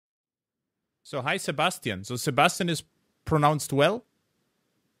So hi, Sebastian. So Sebastian is pronounced well?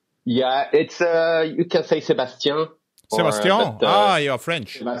 Yeah, it's you can say Sébastien. Sebastian. You're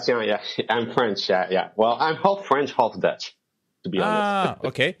French. Sébastien, yeah. I'm French, yeah. Well, I'm half French, half Dutch, to be honest.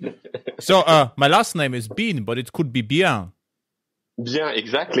 Okay. So my last name is Bean, but it could be Bien. Bien,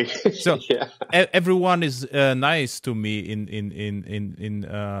 exactly. So yeah. Everyone is nice to me in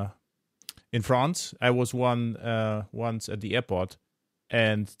France. I was once at the airport,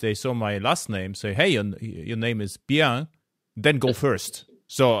 and they saw my last name. Say, hey, your name is Bien. Then go first.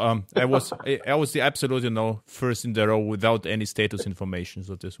 So I was the absolute first in the row without any status information.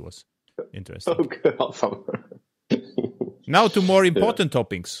 So this was interesting. Okay, awesome. Now to more important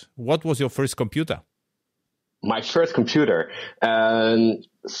topics. What was your first computer? My first computer. The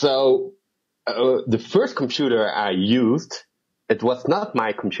first computer I used, it was not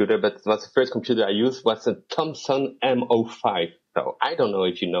my computer, but it was the first computer I used was a Thomson M05. So I don't know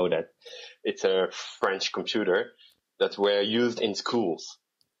if you know that. It's a French computer that were used in schools.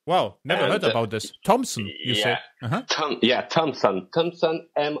 Wow, never heard about this. Thomson, you said? Thomson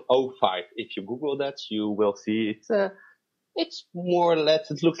M05. If you Google that, you will see it's more or less,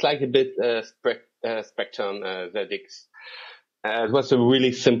 it looks like a bit Spectrum ZX. It was a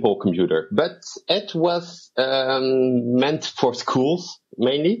really simple computer, but it was meant for schools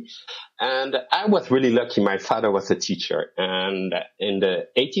mainly. And I was really lucky. My father was a teacher, and in the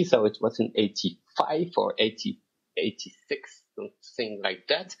 80s, so it was in 85 or 86, something like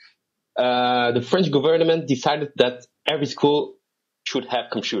that. The French government decided that every school should have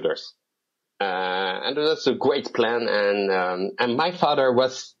computers. And it was a great plan. And my father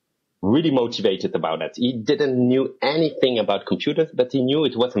was really motivated about that. He didn't knew anything about computers, but he knew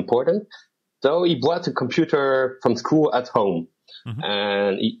it was important. So he brought a computer from school at home. Mm-hmm.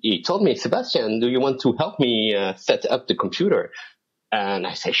 And he told me, Sebastian, do you want to help me set up the computer? And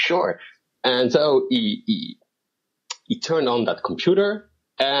I said, sure. And so he turned on that computer,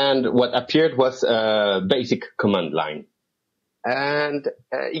 and what appeared was a basic command line. And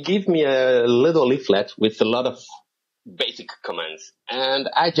he gave me a little leaflet with a lot of basic commands. And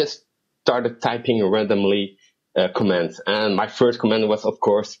I just started typing randomly commands. And my first command was, of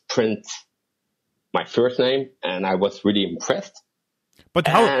course, print my first name. And I was really impressed. But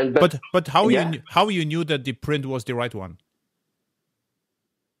how you knew that the print was the right one?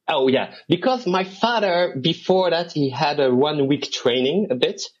 Oh, yeah. Because my father, before that, he had a 1 week training a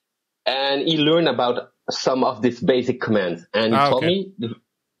bit. And he learned about some of these basic commands. And he told me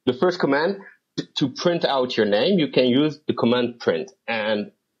the first command, to print out your name, you can use the command print.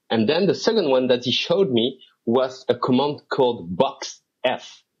 And then the second one that he showed me was a command called box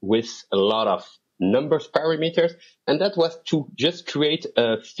F with a lot of numbers parameters. And that was to just create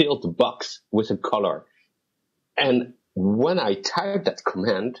a filled box with a color. And when I typed that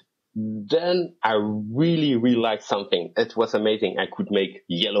command, then I really realized something. It was amazing. I could make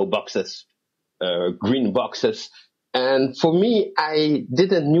yellow boxes, green boxes. And for me, I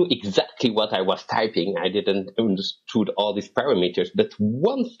didn't knew exactly what I was typing. I didn't understood all these parameters. But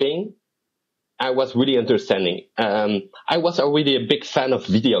one thing I was really understanding. I was already a big fan of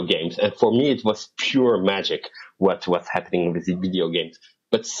video games. And for me, it was pure magic what was happening with the video games.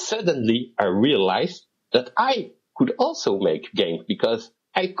 But suddenly I realized that I could also make games because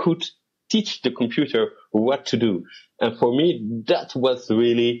I could teach the computer what to do. And for me, that was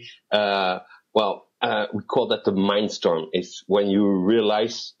really, we call that the mindstorm, is when you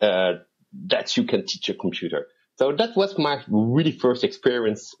realize that you can teach a computer. So that was my really first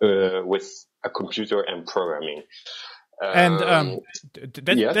experience with a computer and programming.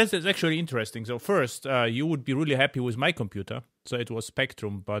 That is actually interesting. So first, you would be really happy with my computer. So it was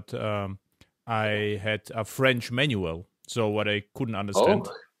Spectrum, but I had a French manual, so what I couldn't understand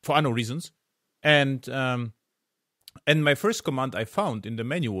for unknown reasons. And my first command I found in the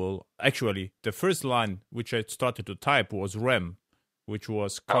manual, actually, the first line which I started to type was rem, which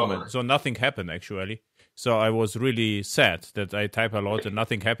was common. So nothing happened, actually. So I was really sad that I type a lot and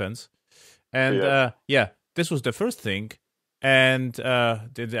nothing happens. And this was the first thing. And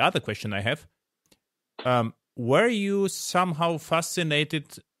the other question I have, were you somehow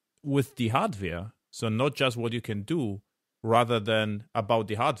fascinated with the hardware? So not just what you can do, rather than about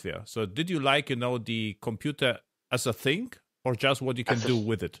the hardware. So did you like, the computer as a thing, or just what you can do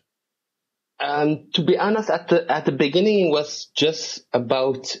with it? To be honest, at the beginning, it was just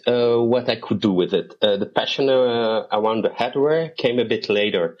about what I could do with it. The passion around the hardware came a bit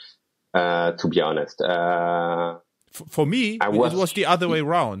later, to be honest. For me, it was the other way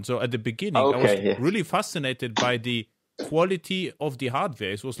around. So at the beginning, I was really fascinated by the quality of the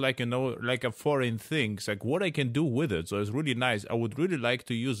hardware. It was like, like a foreign thing. It's like what I can do with it. So it's really nice. I would really like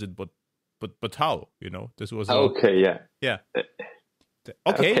to use it, but but how? This was okay. Yeah. Yeah.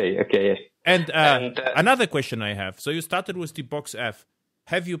 Okay. And another question I have. So you started with the Box F.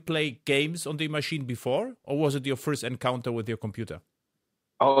 Have you played games on the machine before, or was it your first encounter with your computer?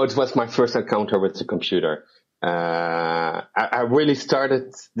 Oh, it was my first encounter with the computer. I really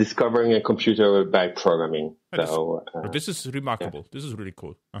started discovering a computer by programming. This is remarkable. Yeah. This is really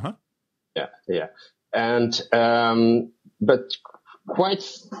cool. Yeah. And but quite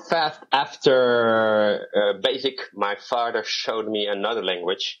fast after Basic, my father showed me another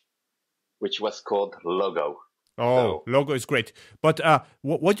language, which was called Logo. Oh, Logo is great. But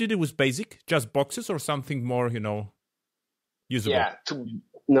what you did with Basic? Just boxes or something more, usable? Yeah.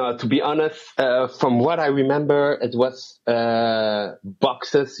 To be honest, from what I remember, it was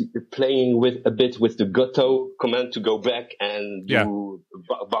boxes, playing with a bit with the goto command to go back and do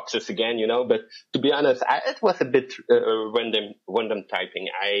boxes again, But to be honest, it was a bit random typing.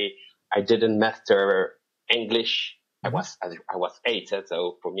 I didn't master English. Mm-hmm. I was 8,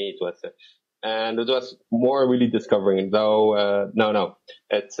 so for me it was, and it was more really discovering. Though no,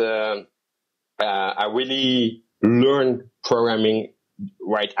 it's I really learned programming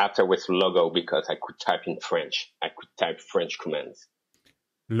right after with Logo, because I could type in French. I could type French commands.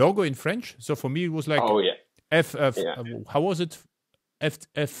 Logo in French? So for me, it was like how was it?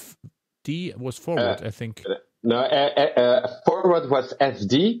 FD was forward, I think. No, forward was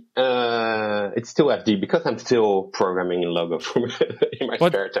FD. It's still FD because I'm still programming in Logo in my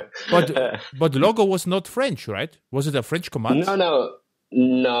spare time. But Logo was not French, right? Was it a French command? No.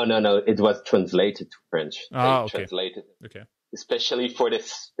 It was translated to French. Okay. Translated. Okay. Especially for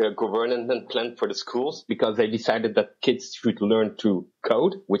this government plan for the schools, because they decided that kids should learn to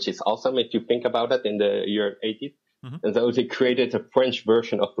code, which is awesome if you think about it in the year 80s. Mm-hmm. And so they created a French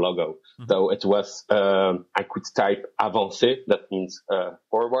version of Logo. Mm-hmm. So it was, I could type avancé, that means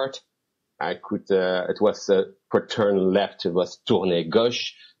forward. I could, it was for turn left, it was tourner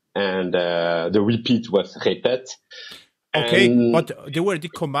gauche. And the repeat was répète. Okay, but there were the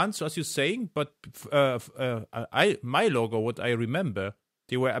commands, as you're saying, but my Logo, what I remember,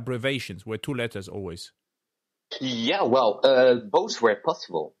 they were abbreviations, were 2 letters always. Yeah, well, both were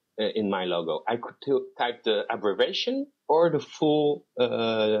possible in my Logo. I could type the abbreviation or the full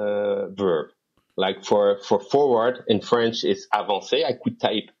verb. Like for forward in French is avancer. I could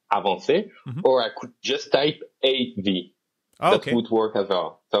type avancer, mm-hmm. or I could just type AV. That would work as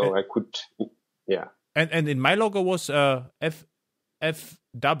well. So I could, yeah. And in my Logo was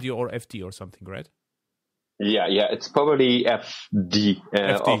FW or FD or something, right? Yeah, it's probably FD,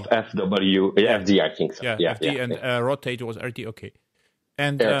 of FW. Yeah, FD, I think so. Yeah, FD and rotate was RT. Okay.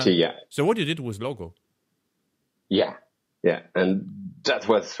 And RT, yeah. So what you did was Logo. Yeah, and that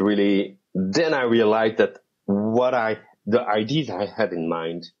was really. Then I realized that the ideas I had in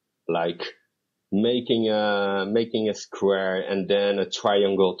mind, like making a square and then a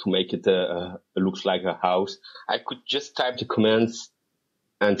triangle to make it looks like a house. I could just type the commands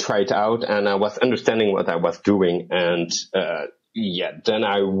and try it out, and I was understanding what I was doing. And then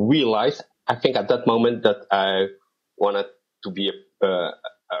I realized, I think at that moment, that I wanted to be a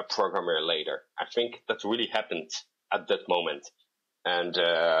programmer later. I think that really happened at that moment. And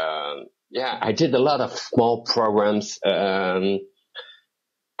I did a lot of small programs. I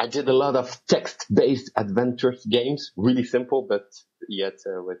did a lot of text-based adventures games, really simple, but yet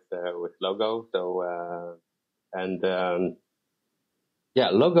with Logo. So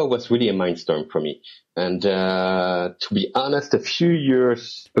Logo was really a mindstorm for me. And to be honest, a few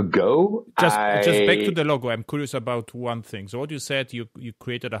years ago, just back to the Logo. I'm curious about one thing. So what you said, you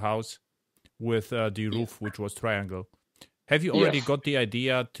created a house with the roof, which was triangle. Have you already got the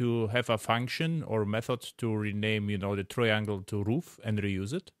idea to have a function or method to rename, the triangle to roof and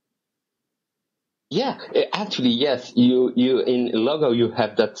reuse it? Yeah, actually, yes. You in Logo, you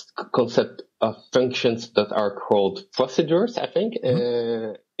have that concept of functions that are called procedures, I think.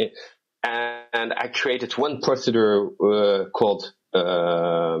 Mm-hmm. And I created one procedure called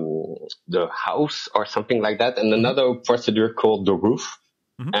the house or something like that, and another procedure called the roof.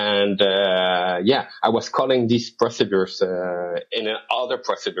 Mm-hmm. And I was calling these procedures in another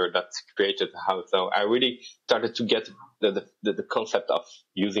procedure that created the house. So I really started to get the concept of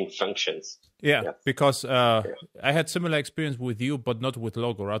using functions. Yeah, yes. Because I had similar experience with you, but not with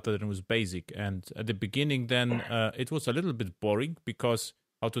Logo, rather than with Basic. And at the beginning, then it was a little bit boring because,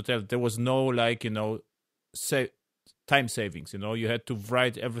 there was no time savings. You had to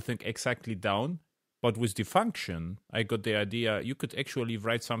write everything exactly down. But with the function, I got the idea you could actually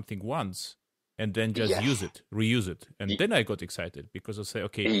write something once and then just reuse it. And then I got excited because I say,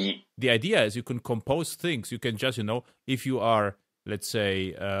 okay, the idea is you can compose things. You can just, if you are, let's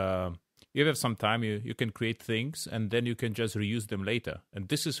say, you have some time, you can create things, and then you can just reuse them later. And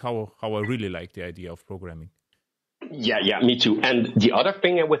this is how I really like the idea of programming. Yeah, me too. And the other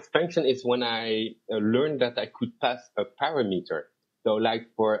thing with function is when I learned that I could pass a parameter. So like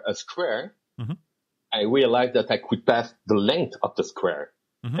for a square, I realized that I could pass the length of the square.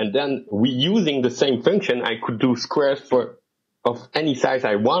 And then using the same function, I could do squares of any size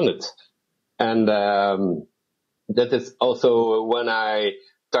I wanted. And that is also when I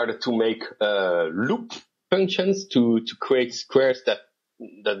started to make loop functions to create squares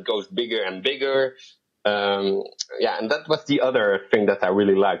that goes bigger and bigger. And that was the other thing that I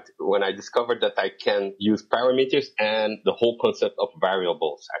really liked when I discovered that I can use parameters and the whole concept of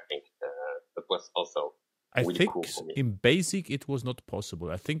variables. I think that was also really cool for me. In BASIC it was not possible.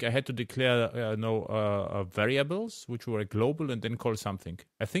 I think I had to declare variables which were global and then call something.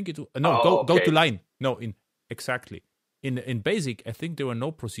 I think go to line. No, exactly. In BASIC, I think there were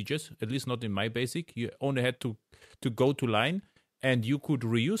no procedures, at least not in my BASIC. You only had to go to line, and you could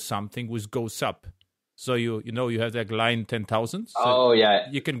reuse something with go sub. So you have like line 10,000. So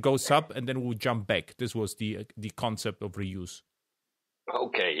you can go sub and then we'll jump back. This was the concept of reuse.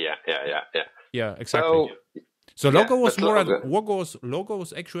 Okay, yeah. Yeah, exactly. So Logo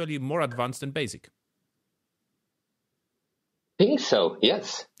was actually more advanced than BASIC. I think so.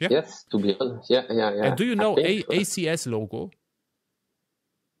 Yes. Yeah. Yes. To be honest. Yeah. And do you know ACS logo?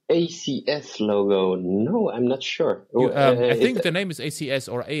 ACS logo? No, I'm not sure. I think the name is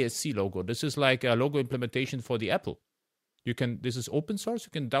ACS or ASC logo. This is like a logo implementation for the Apple. This is open source.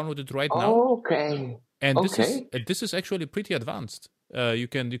 You can download it right now. Okay. And this is actually pretty advanced. You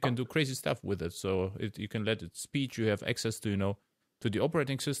can do crazy stuff with it. So you can let it speak. You have access to to the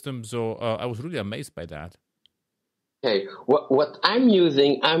operating system. So I was really amazed by that. Okay, what I'm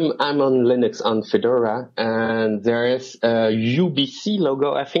using, I'm on Linux on Fedora, and there is a UBC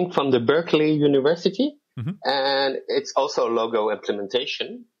logo, I think, from the Berkeley University, and it's also a logo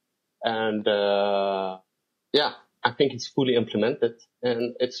implementation, and I think it's fully implemented,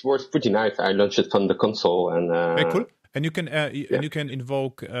 and it works pretty nice. I launched it from the console, and very cool. And you can and you can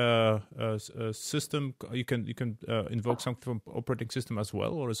invoke a system. You can invoke something from operating system as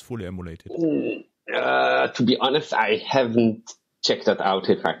well, or is fully emulated. To be honest, I haven't checked that out.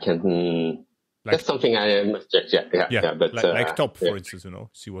 If I can, that's something I must check. Yeah. But like top, for instance,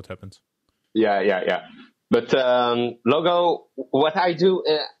 see what happens. Yeah. But logo, what I do,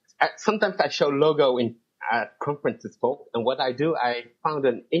 sometimes I show logo at conferences talk, and what I do, I found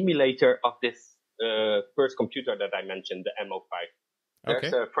an emulator of this first computer that I mentioned, the M05.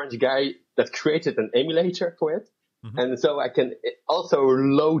 There's a French guy that created an emulator for it, and so I can also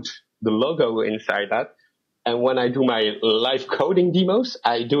load the logo inside that. And when I do my live coding demos,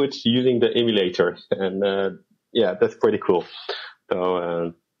 I do it using the emulator. And that's pretty cool.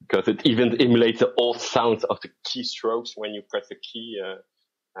 So because it even emulates the old sounds of the keystrokes when you press a key.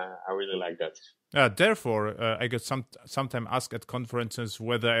 I really like that. Therefore, I get sometimes asked at conferences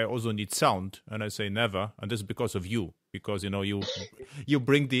whether I also need sound, and I say never. And this is because of you, because you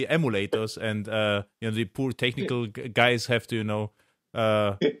bring the emulators, and the poor technical guys have to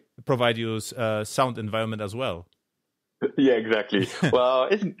provide you sound environment as well. Yeah, exactly. Well,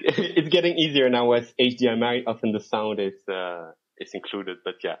 it's getting easier now with HDMI. Often the sound is included,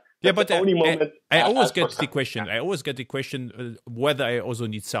 but but the only moment I always get the question. I always get the question whether I also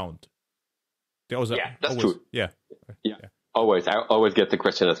need sound. That's true. Yeah. Always. I always get the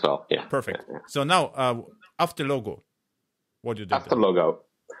question as well. Yeah. Perfect. So now, after logo, what do you do? After logo.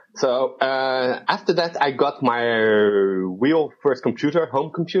 So after that, I got my real first computer,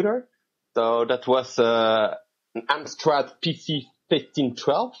 home computer. So that was an Amstrad PC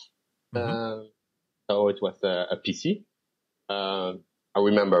 1512. So it was a PC. I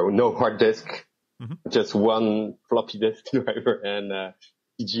remember no hard disk, just one floppy disk driver and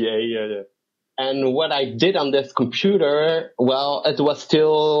CGA. And what I did on this computer, well, it was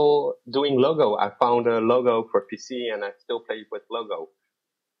still doing logo. I found a logo for PC, and I still played with logo.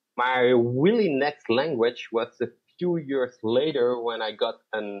 My really next language was a few years later when I got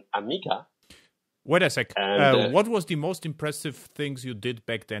an Amiga. Wait a sec. What was the most impressive things you did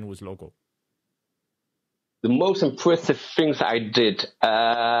back then with logo? The most impressive things I did,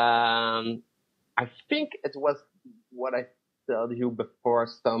 I think it was what I told you before,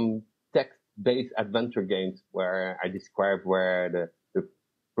 some text-based adventure games where I described where the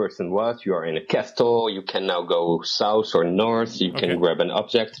person was. You are in a castle. You can now go south or north. You can grab an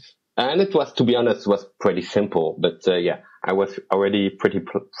object. And it was, to be honest, was pretty simple. But I was already pretty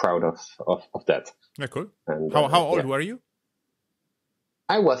proud of that. Yeah, cool. And, how old were you?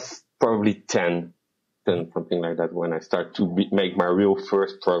 I was probably 10. something like that, when I start to make my real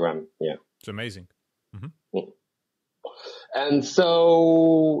first program. Yeah. It's amazing. And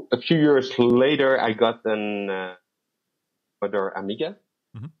so a few years later, I got another Amiga.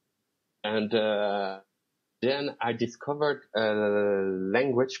 And then I discovered a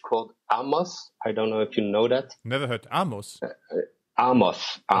language called Amos. I don't know if you know that. Never heard Amos.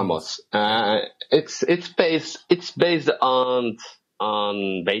 Amos. It's based on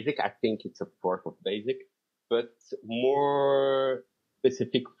Basic. I think it's a fork of Basic, but more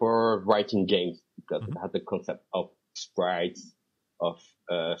specific for writing games, because it has the concept of sprites, of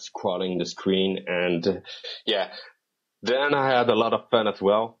scrolling the screen, and Then I had a lot of fun as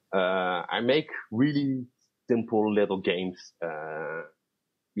well. I make really simple little games. To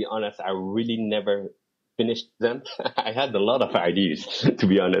be honest, I really never finished them. I had a lot of ideas, to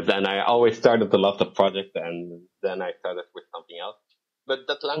be honest, and I always started a lot of projects, and then I started with something else. But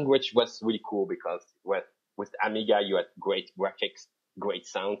that language was really cool, because with Amiga you had great graphics, great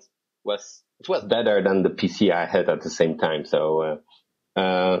sounds. It was better than the PC I had at the same time. So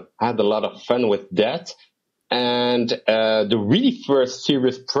I had a lot of fun with that. And the really first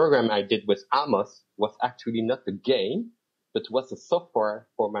serious program I did with Amos was actually not a game, but was a software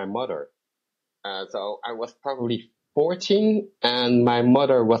for my mother. So I was probably 14, and my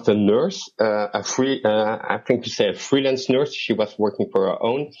mother was a nurse, I think you say a freelance nurse. She was working for her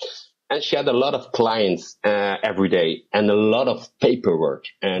own, and she had a lot of clients every day, and a lot of paperwork,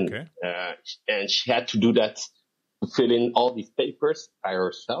 and she had to do that, to fill in all these papers by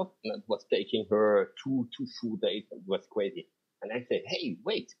herself, and it was taking her two full days. It was crazy. And I said, hey,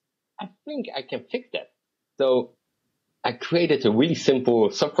 wait, I think I can fix that. So I created a really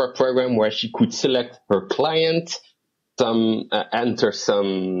simple software program where she could select her client, enter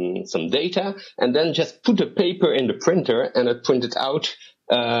some data, and then just put the paper in the printer, and it printed out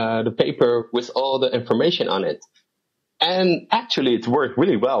the paper with all the information on it. And actually it worked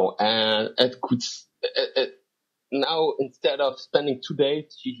really well, and now, instead of spending 2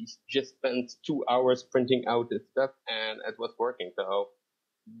 days, she just spent 2 hours printing out this stuff, and it was working. So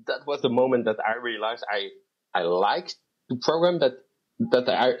that was the moment that I realized I liked the program, that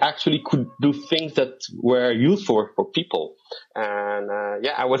I actually could do things that were useful for people. And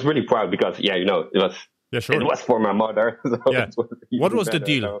I was really proud, because it was for my mother. So what was the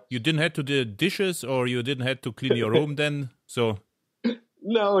deal? So. You didn't have to do dishes, or you didn't have to clean your room then? So.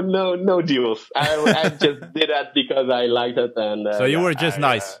 No deals. I just did that because I liked it, and so you were just a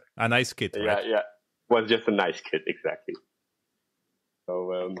nice kid, right? Yeah, was just a nice kid, exactly.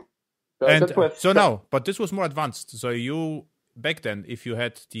 So, but this was more advanced. So you back then, if you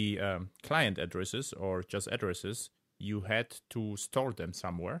had the client addresses or just addresses, you had to store them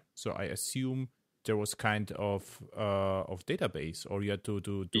somewhere. So I assume there was kind of database, or you had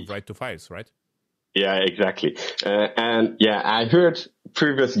to write to files, right? Yeah, exactly. I heard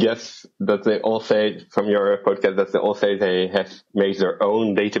previous guests that they all say, from your podcast, that they all say they have made their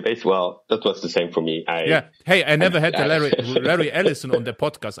own database. Well, that was the same for me. Hey, I never had Larry Ellison on the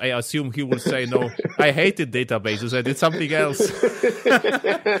podcast. I assume he will say, no, I hated databases. I did something else.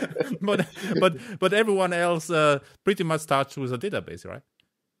 but everyone else pretty much starts with a database, right?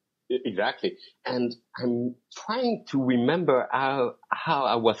 Exactly. And I'm trying to remember how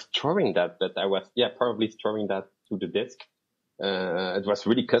I was storing that I was, probably storing that to the disk. It was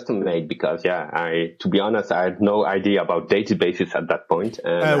really custom made, because, to be honest, I had no idea about databases at that point.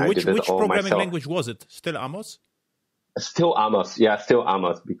 And which programming language was it? Still Amos? Still Amos. Yeah, still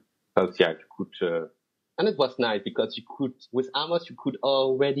Amos. Because, you could, and it was nice, because with Amos, you could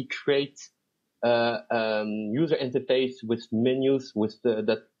already create user interface with menus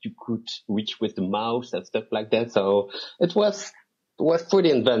that you could reach with the mouse and stuff like that. So it was pretty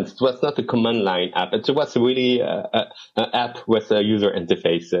advanced. It was not a command line app. It was really an app with a user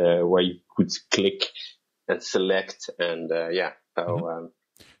interface where you could click and select, and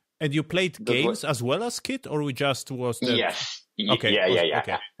and you played games as well as Kit, or we just was that? Yes. Okay.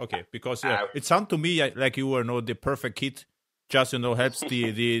 Okay. Because it sounded to me like you were the perfect Kit. Just helps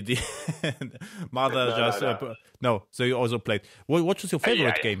the mother. No. So you also played. What was your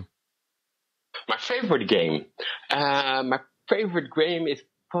favorite game? My favorite game. My favorite game is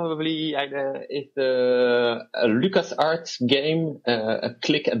probably a LucasArts game, a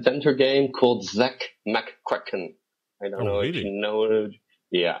click adventure game called Zack McCracken. I don't know if you know it.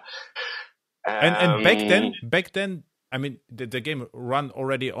 Yeah. And back then, I mean, did the game run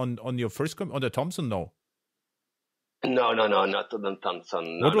already on your first on the Thomson? No. No, not on the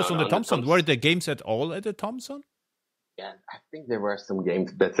Thomson. What was on the Thomson? Were there games at all at the Thomson? Yeah, I think there were some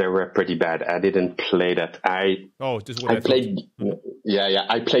games, but they were pretty bad. I didn't play that. I played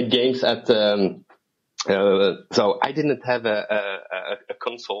games at So I didn't have a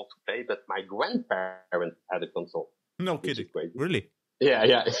console to play, but my grandparents had a console. No kidding. Really? Yeah,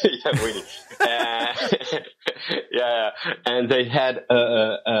 yeah, really. Yeah, and they had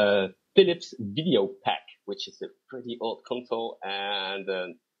a Philips Video Pack, which is a pretty old console,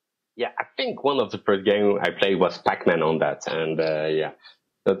 and yeah, I think one of the first games I played was Pac-Man on that, and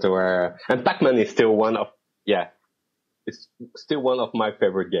and Pac-Man is still it's still one of my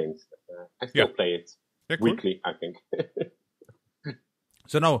favorite games. I still play it weekly, I think.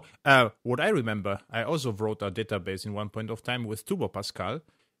 So now, what I remember, I also wrote a database in one point of time with Turbo Pascal,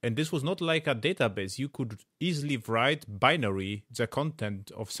 and this was not like a database. You could easily write binary the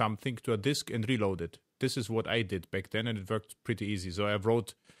content of something to a disk and reload it. This is what I did back then, and it worked pretty easy. So I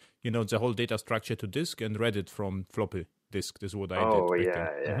wrote, the whole data structure to disk and read it from floppy disk. This is what I did. Oh, yeah.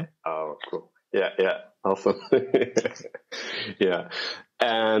 Mm-hmm. Oh, cool. Yeah, awesome. Yeah.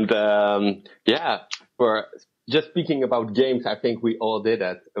 And, for just speaking about games, I think we all did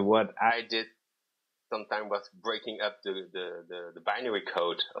that. What I did sometimes was breaking up the binary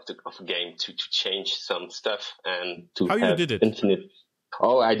code of a game to change some stuff and to How have you did it? infinite.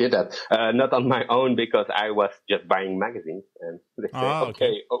 Oh, I did that. Not on my own, because I was just buying magazines, and they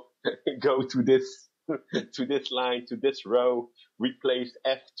say, go to this line, to this row, replace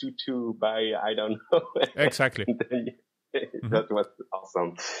F22 by, I don't know. Exactly. That was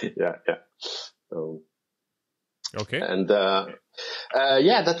awesome. Yeah. Okay. And,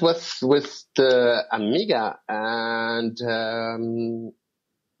 that was with the Amiga, and,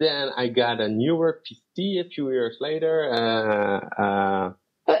 then I got a newer PC a few years later,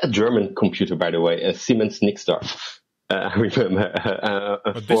 a German computer, by the way, a Siemens Nixdorf. I remember.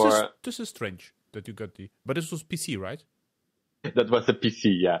 This is strange that you got but this was PC, right? That was a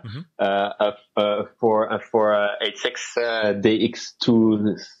PC, yeah. Mm-hmm. For 86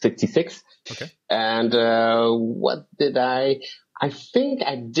 DX266. Okay. And what did I think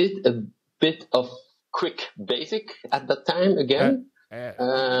I did a bit of quick basic at that time again.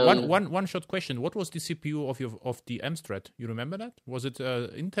 One short question. What was the CPU of the Amstrad? You remember that? Was it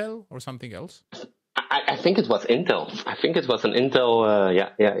Intel or something else? I think it was Intel. I think it was an Intel.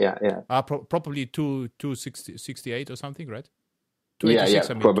 Yeah. Probably 268 or something, right? 286.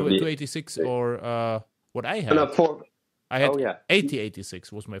 Yeah, probably 286 or what I had. I had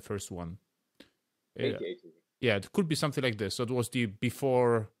 8086 was my first one. 8086. Yeah, it could be something like this. So it was the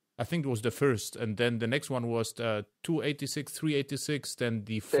before. I think it was the first, and then the next one was 286, 386, then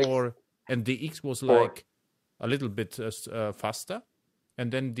the 4, and the X was like a little bit faster,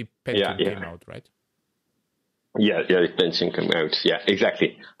 and then the Pentium came out, right? Yeah, the Pentium came out. Yeah,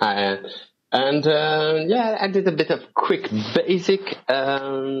 exactly. I did a bit of quick basic.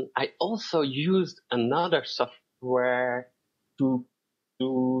 I also used another software to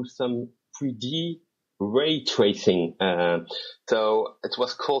do some 3D ray tracing. So it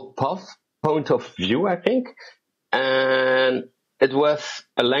was called POV, point of view, I think. And it was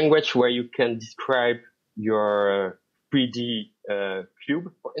a language where you can describe your 3D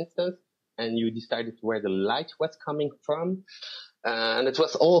cube, for instance, and you decided where the light was coming from. And it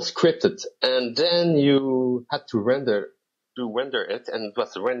was all scripted. And then you had to render it, and it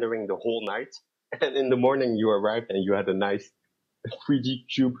was rendering the whole night. And in the morning you arrived and you had a nice 3D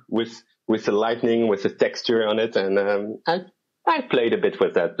cube with the lightning, with the texture on it, and I played a bit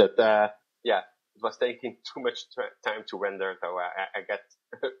with that, but it was taking too much time to render, so I got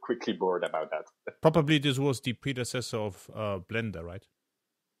quickly bored about that. Probably this was the predecessor of Blender, right?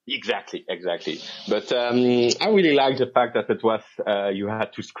 Exactly. But I really liked the fact that it was you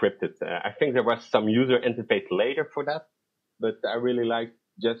had to script it. I think there was some user interface later for that, but I really liked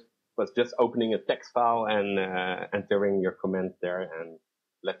just opening a text file and entering your comments there and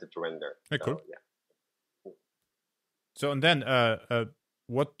let it render. Cool. Yeah. So and then,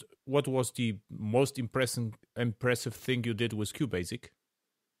 what was the most impressive thing you did with QBasic?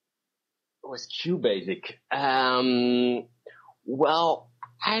 With QBasic, well,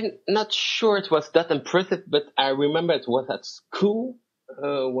 I'm not sure it was that impressive, but I remember it was at school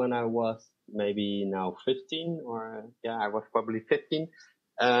when I was maybe now 15, I was probably 15.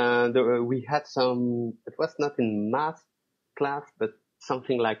 We had it was not in math class, but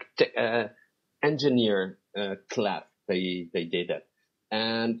something like engineer class. They did it.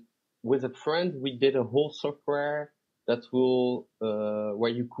 And with a friend, we did a whole software that will,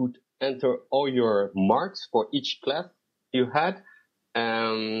 where you could enter all your marks for each class you had.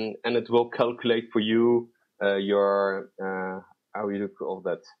 And it will calculate for you, your, how you call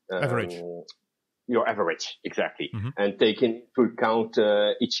that? Average. Your average, exactly. Mm-hmm. And take into account,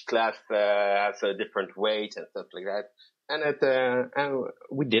 each class, has a different weight and stuff like that. and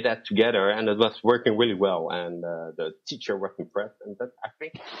we did that together, and it was working really well. And the teacher was impressed, and I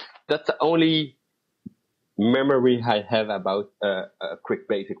think that's the only memory I have about a quick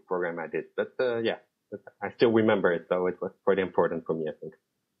basic program I did. But I still remember it, so it was pretty important for me, I think.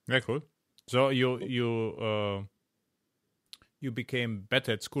 Yeah, cool. So you became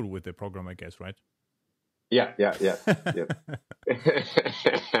better at school with the program, I guess, right? Yeah.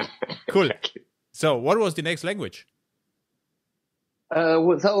 Cool. Exactly. So what was the next language?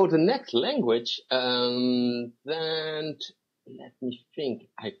 So the next language, then let me think.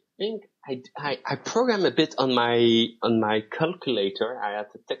 I think I programmed a bit on my calculator. I had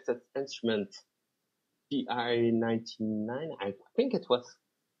a Texas Instruments TI-99. I think it was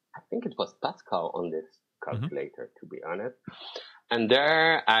Pascal on this calculator, to be honest. And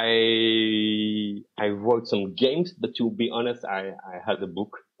there I wrote some games, but to be honest, I had a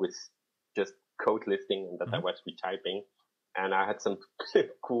book with just code listing and that I was retyping. And I had some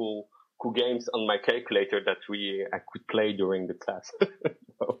cool games on my calculator that I could play during the class.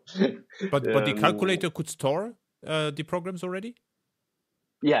 But the calculator could store the programs already?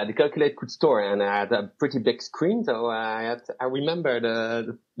 Yeah, the calculator could store, and I had a pretty big screen. So I remember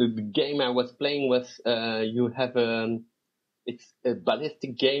the game I was playing was it's a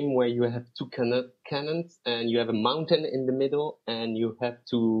ballistic game where you have two cannons, and you have a mountain in the middle, and you have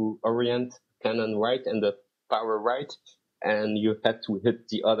to orient cannon right and the power right. And you had to hit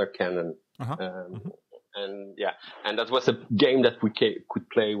the other cannon. And that was a game that we could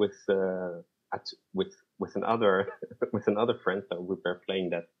play with another friend. So we were playing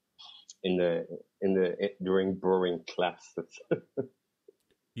that during boring classes.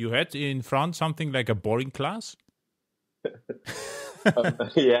 You had in France something like a boring class?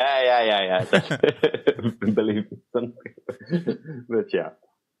 Yeah. Believe me, something. But yeah.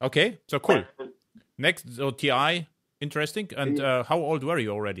 Okay, so cool. Next, so TI. Interesting. And how old were you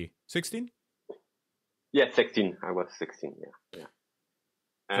already? 16? Yeah, 16. I was 16. Yeah.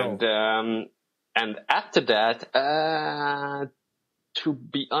 And after that, to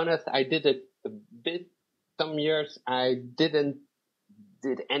be honest, I did it a bit. Some years I did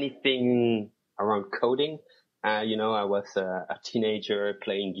anything around coding. I was a teenager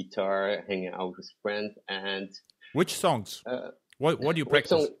playing guitar, hanging out with friends. And which songs? What do you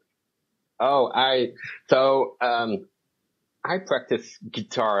practice? I practiced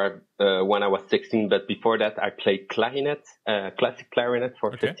guitar when I was 16, but before that I played clarinet, classic clarinet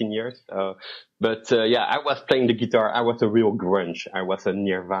for 15 years. I was playing the guitar. I was a real grunge. I was a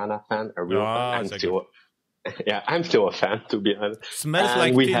Nirvana fan, a real fan. I'm still a fan, to be honest. Smells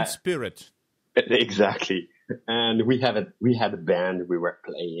like Teen Spirit. Exactly. And we had a band. We were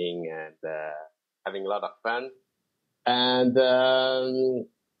playing and having a lot of fun. And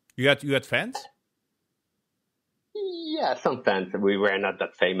you had fans? Yeah, some fans. We were not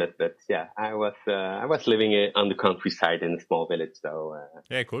that famous, but yeah, I was living on the countryside in a small village, so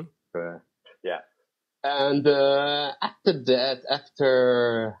yeah, cool. Yeah, and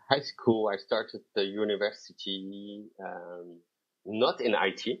after high school, I started the university, not in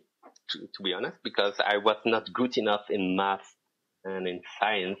IT, to be honest, because I was not good enough in math and in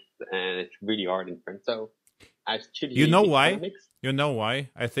science, and it's really hard in French. So I studied. You know why? Economics. You know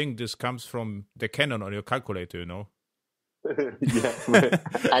why? I think this comes from the canon on your calculator, you know? Yeah,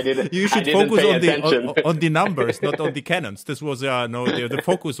 I didn't. You should focus on the numbers, not on the cannons. This was the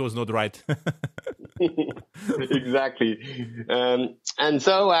focus was not right. Exactly. And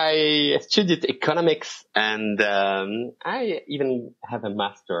so I studied economics, and I even have a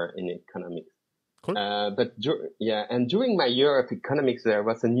master in economics. Cool. And during my year of economics, there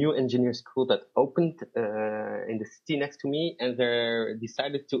was a new engineer school that opened in the city next to me, and they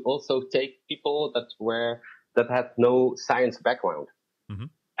decided to also take people that had no science background. Mm-hmm.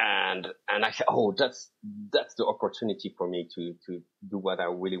 And I said, that's the opportunity for me to do what I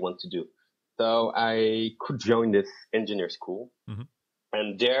really want to do. So I could join this engineer school, mm-hmm.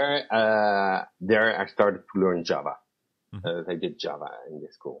 and there I started to learn Java. Mm-hmm. I did Java in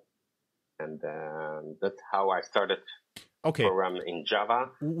this school. And that's how I started programming in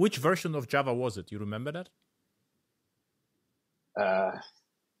Java. Which version of Java was it? You remember that? I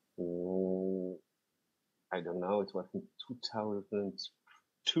don't know. It was in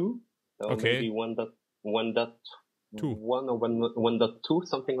 2002. So maybe 1.1 or 1.2,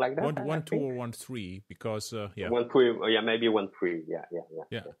 something like that. 1.2 or 1.3, because 1.3, maybe 1.3.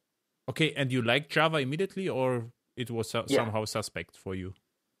 Yeah. Okay, and you liked Java immediately, or it was somehow suspect for you?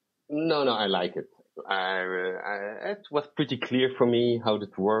 No, I like it. It was pretty clear for me how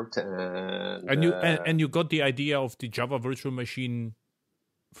it worked, and you got the idea of the Java virtual machine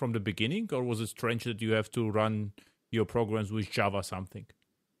from the beginning, or was it strange that you have to run your programs with Java something?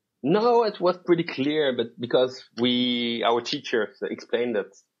 No, it was pretty clear, but because our teachers explained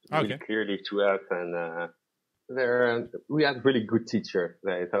it really clearly to us, and we had really good teachers.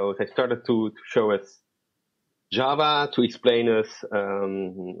 So they started to show us Java, to explain us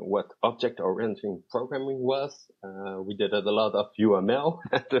what object-oriented programming was. We did a lot of UML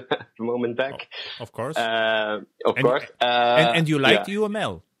at the moment back. Of course. Of course. And you liked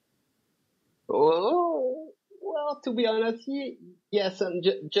UML? Oh, well, to be honest, yes, and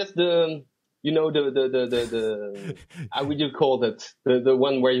just the how would you call it? The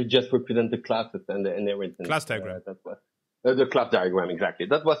one where you just represent the classes and everything. Class diagram. That was the class diagram, exactly.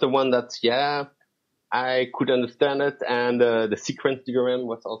 That was the one that, I could understand it, and the sequence diagram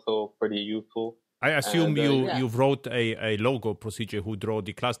was also pretty useful. I assume you wrote a logo procedure who draw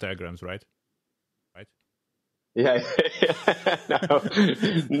the class diagrams, right? Right? Yeah. No.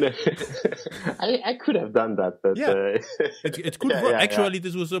 I could have done that, but it could work. Actually,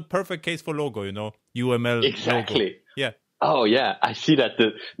 this was a perfect case for logo, UML. Exactly. Logo. Yeah. Oh yeah, I see that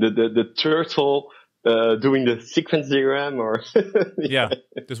the turtle. Doing the sequence diagram, or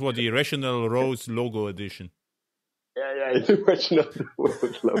this was the Rational Rose logo edition. Yeah, it's the Rational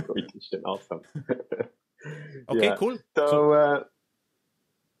Rose logo edition. Awesome. Okay, cool. So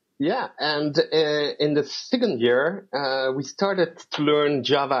and in the second year, we started to learn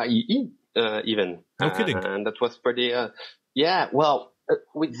Java EE even. No kidding. And that was pretty. Well,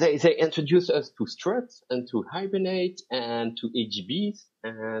 they introduced us to struts and to Hibernate and to AGBs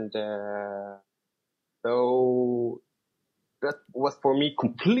and. So that was for me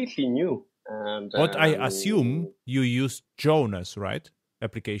completely new. And but I assume you used Jonas, right?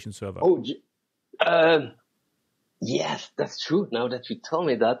 Application server. Oh, yes, that's true. Now that you tell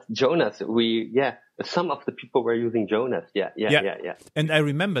me that, Jonas, some of the people were using Jonas. Yeah. And I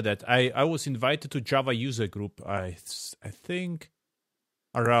remember that I was invited to Java user group. I think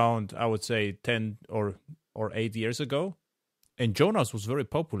around, I would say 10 or 8 years ago. And Jonas was very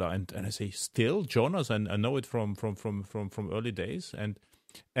popular, and I say still Jonas, and I know it from early days, and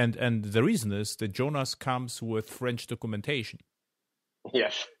the reason is that Jonas comes with French documentation.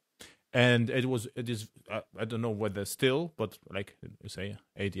 Yes. And it is I don't know whether still, but like I say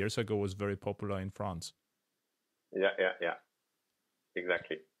 8 years ago was very popular in France. Yeah.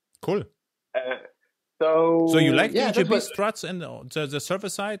 Exactly. Cool. So you like the AGB struts and the server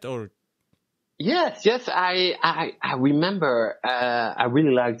side, or? Yes. I remember. I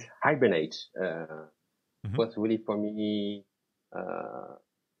really liked Hibernate. It was really for me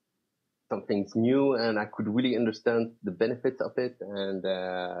something new, and I could really understand the benefits of it. And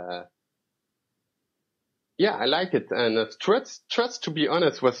I like it. And struts, to be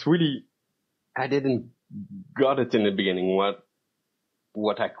honest, was really, I didn't got it in the beginning.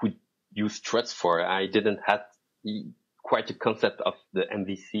 What I could use struts for, I didn't have quite a concept of the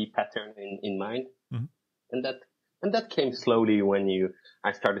MVC pattern in mind. And that came slowly when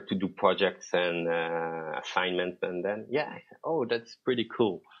I started to do projects and assignments, and then I said, oh, that's pretty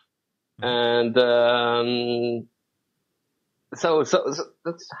cool. And so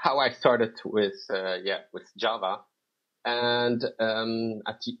that's how I started with Java. And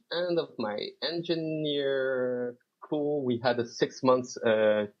at the end of my engineer school, we had a 6 months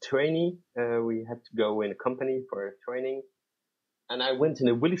trainee. We had to go in a company for a training, and I went in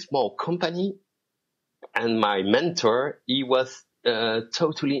a really small company. And my mentor, he was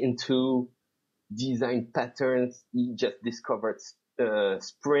totally into design patterns. He just discovered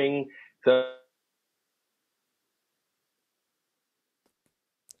Spring.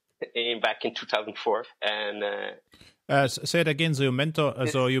 Back in 2004, and say it again. So your mentor. I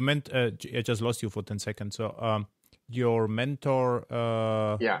just lost you for 10 seconds. So your mentor,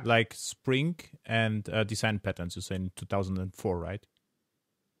 like Spring and design patterns. You say in 2004, right?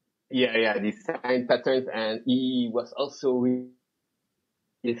 Yeah, design patterns, and he was also with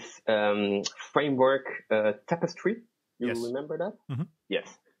this framework Tapestry. You remember that? Mm-hmm. Yes.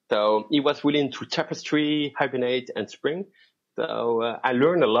 So he was really into Tapestry, Hibernate, and Spring. So I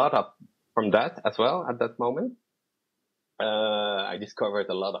learned a lot from that as well at that moment. I discovered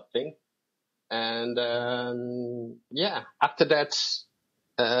a lot of things. And after that,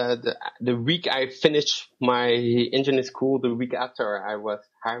 the week I finished my engineering school, the week after, I was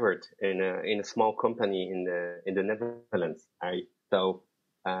hired in a small company in the Netherlands.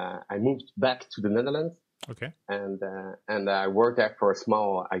 I moved back to the Netherlands. Okay. And I worked there for a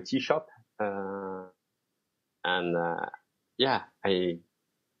small IT shop. I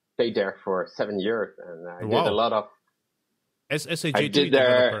stayed there for 7 years, and I did a lot of SAGG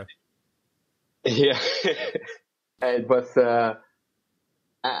developer. Yeah, it was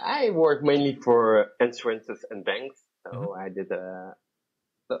I work mainly for insurances and banks. So I did a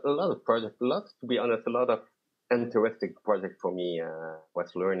lot of projects, to be honest, a lot of interesting project for me,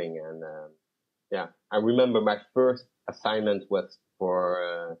 was learning. And, yeah, I remember my first assignment was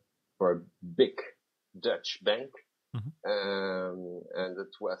for a big Dutch bank. And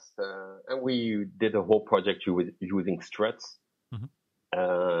it was, and we did a whole project using struts.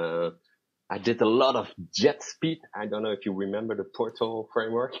 I did a lot of JetSpeed. I don't know if you remember the Portal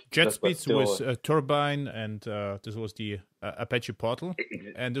framework. JetSpeed was a turbine, and this was the Apache Portal,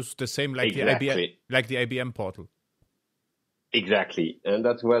 and this was the same like the IBM Portal. Exactly, and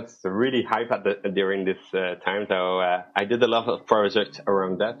that was really hype during this time. So I did a lot of projects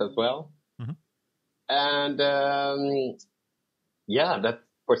around that as well. And yeah, that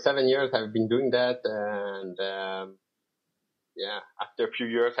for 7 years I've been doing that. And yeah, after a few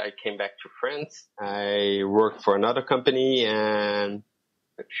years I came back to France. I worked for another company, and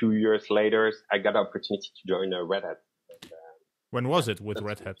a few years later I got the opportunity to join Red Hat. And, when was it with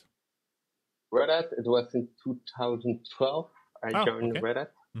Red Hat? Red Hat, it was in 2012. I joined Red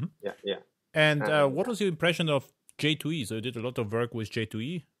Hat. Yeah. And what was your impression of J2E? So you did a lot of work with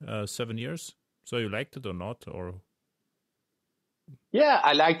J2E, 7 years. So you liked it or not? Or yeah,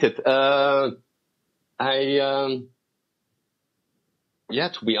 I liked it. Yeah,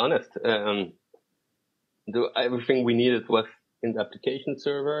 to be honest, everything we needed was in the application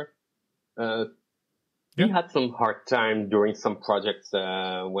server. We had some hard time during some projects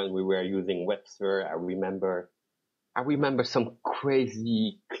when we were using WebSphere. I remember some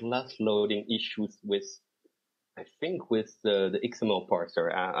crazy class loading issues with, I think, with the XML parser.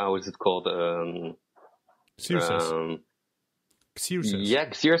 How is it called? Xerces. Yeah,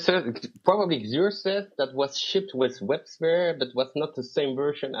 Xerces. Probably Xerces, that was shipped with WebSphere, but was not the same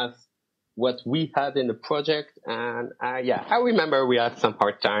version as what we had in the project. And yeah, I remember we had some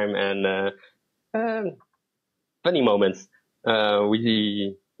hard time and funny moments.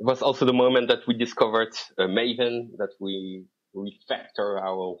 It was also the moment that we discovered Maven, that we refactor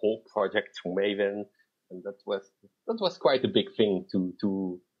our whole project to Maven, and that was quite a big thing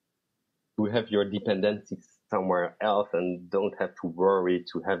to have your dependencies somewhere else and don't have to worry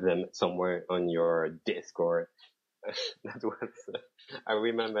to have them somewhere on your disk. Or that was I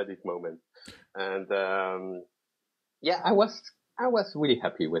remember this moment, and yeah, I was really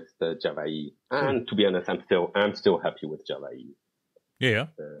happy with the Java EE, and to be honest, I'm still happy with Java EE. Yeah.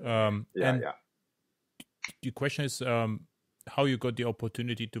 And the question is how you got the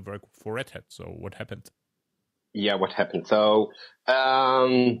opportunity to work for Red Hat. So what happened? Yeah, what happened? So,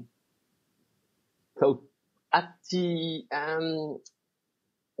 at the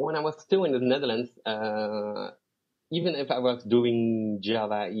when I was still in the Netherlands, even if I was doing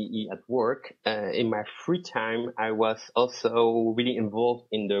Java EE at work, in my free time, I was also really involved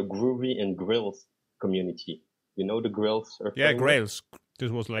in the Groovy and Grails community. You know the Grails? Yeah, Grails.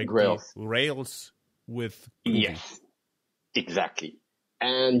 This was like Grails. Rails with Groovy. Yes, exactly.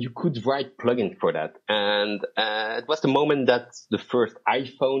 And you could write plugins for that. And it was the moment that the first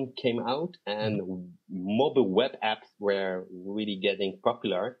iPhone came out and mobile web apps were really getting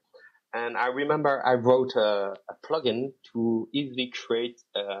popular. And I remember I wrote a plugin to easily create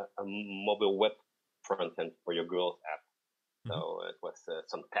a mobile web front end for your Grails app. So it was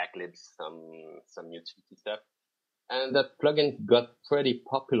some tag libs, some utility stuff. And that plugin got pretty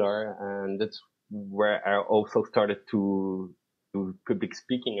popular, and that's where I also started to do public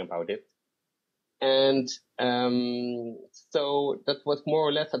speaking about it. And so that was more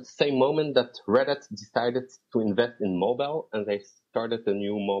or less at the same moment that Red Hat decided to invest in mobile, and they started a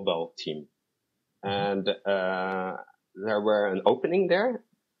new mobile team. And there were an opening there.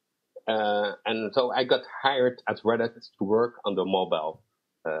 And so I got hired at Red Hat to work on the mobile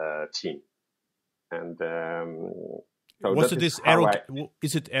team. And so was it this Arrow?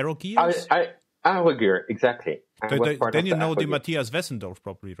 Is it Arrow Gears? Arrow Gear, exactly. Then you know the Matthias Wessendorf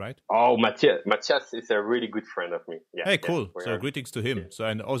probably, right? Oh, Matthias is a really good friend of me. Yeah, hey, cool. So greetings to him. Yeah. So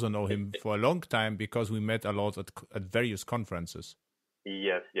I also know him for a long time because we met a lot at various conferences.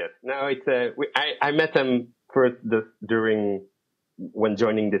 Yes. No, it's I met him first when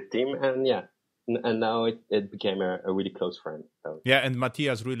joining this team, and yeah. And now it became a really close friend. So. Yeah, and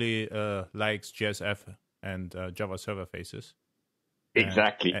Matthias really likes JSF and Java Server Faces.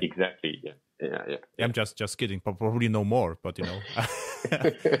 Exactly. yeah. I'm just kidding. Probably no more, but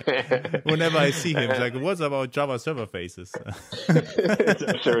whenever I see him, it's like, what's about Java server faces?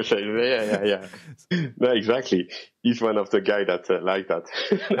 Server faces, yeah. No, exactly. He's one of the guy that like that.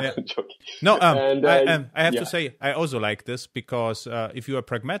 Yeah. I'm joking. No, I have to say, I also like this because if you are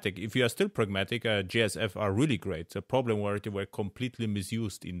still pragmatic, JSF are really great. The problem where they were completely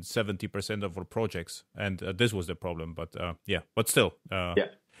misused in 70% of our projects, and this was the problem. But but still,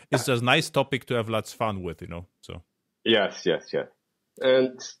 it's a nice topic to have lots of fun with, So yes.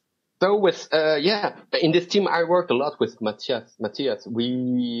 And so with in this team, I worked a lot with Matthias.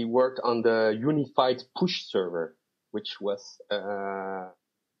 We worked on the unified push server, which was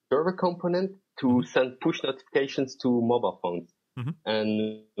server component to send push notifications to mobile phones.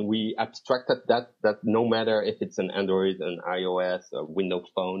 And we abstracted that no matter if it's an Android, an iOS, a Windows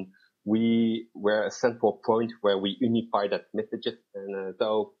phone, we were a central point where we unify that messages. And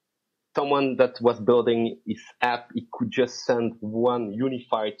so someone that was building his app, he could just send one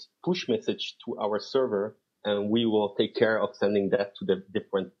unified push message to our server, and we will take care of sending that to the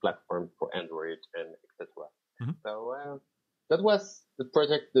different platforms for Android and etc. So that was the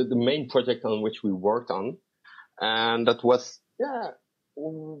project, the main project on which we worked on, and that was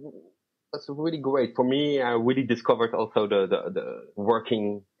that's really great for me. I really discovered also the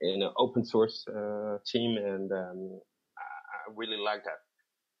working in an open source team, and I really like that.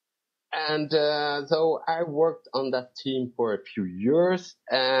 And so I worked on that team for a few years,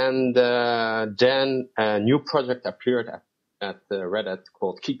 and then a new project appeared at Red Hat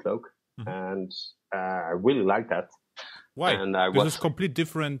called Keycloak, and I really liked that. Why? And this is complete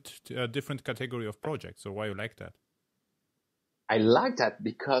different category of project. So why you like that? I like that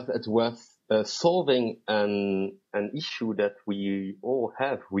because it was solving an issue that we all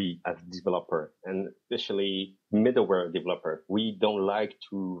have, we as developers, and especially middleware developers. We don't like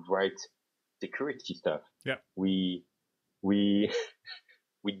to write security stuff. Yeah. We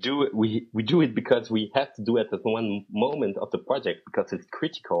do it because we have to do it at one moment of the project because it's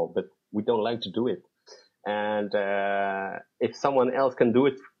critical, but we don't like to do it. And if someone else can do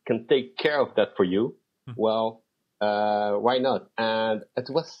it, can take care of that for you, well, why not? And it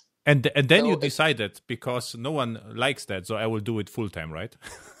was. And then you decided, because no one likes that, so I will do it full time, right?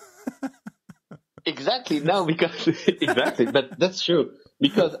 Exactly. No, because exactly, but that's true.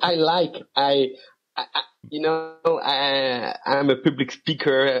 Because I'm a public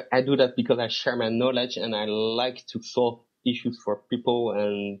speaker. I do that because I share my knowledge and I like to solve issues for people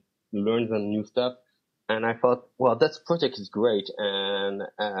and learn some new stuff. And I thought, well, that project is great. And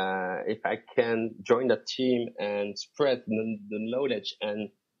if I can join that team and spread the knowledge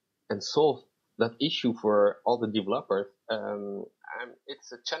and solve that issue for all the developers,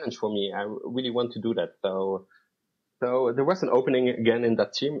 it's a challenge for me. I really want to do that. So there was an opening again in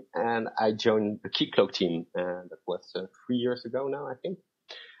that team, and I joined the Keycloak team, and that was 3 years ago now, I think.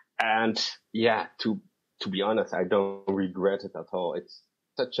 And to be honest, I don't regret it at all. It's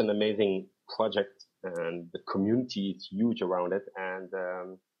such an amazing project, and the community is huge around it. And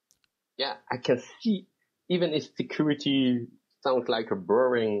I can see, even if security sounds like a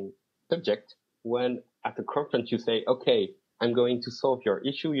boring subject, when at the conference you say, okay, I'm going to solve your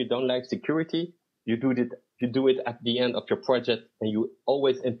issue. You don't like security. You do it at the end of your project, and you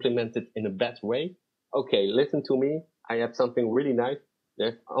always implement it in a bad way. Okay, listen to me. I have something really nice.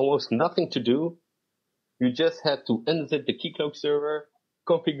 There's almost nothing to do. You just have to unzip the Keycloak server,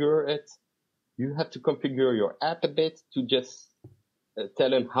 configure it. You have to configure your app a bit to just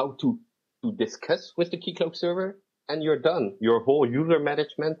tell them how to discuss with the Keycloak server, and you're done. Your whole user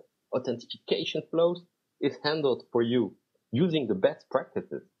management, authentication flows is handled for you using the best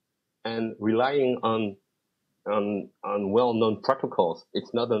practices and relying on well-known protocols.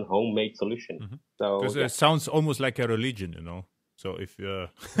 It's not a homemade solution. So it sounds almost like a religion, So if you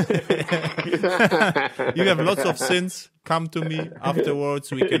have lots of sins, come to me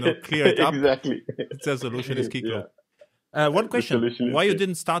afterwards. We can clear it up. Exactly. The solution is Keycloak. One question: why you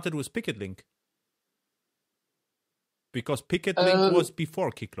didn't start it with PicketLink? Because PicketLink was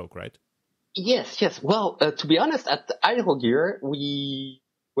before Keycloak, right? Yes. Well, to be honest, at Aerogear, we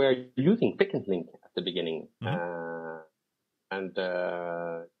were using PicketLink at the beginning.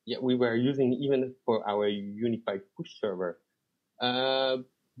 We were using even for our unified push server.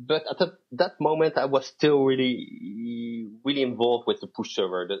 But at that moment, I was still really, really involved with the push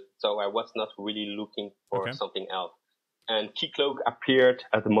server. So I was not really looking for something else. And Keycloak appeared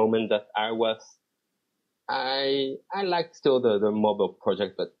at the moment that I liked still the mobile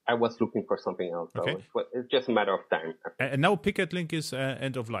project, but I was looking for something else. So it's just a matter of time. And now PicketLink is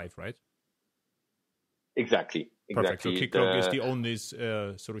end of life, right? Exactly. Perfect. So Keycloak is the only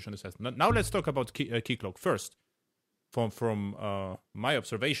solution that has. Now let's talk about Keycloak first. From my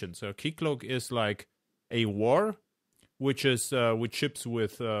observation, so Keycloak is like a war, which ships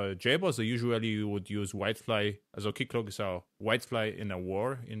with JBoss. So usually you would use Whitefly. So Keycloak is a Whitefly in a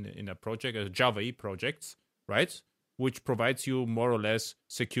war in a project, a Java E projects, right? Which provides you more or less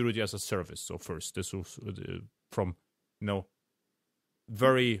security as a service. So first, this was from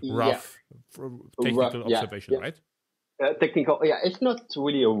very rough technical observation, right? Technical, it's not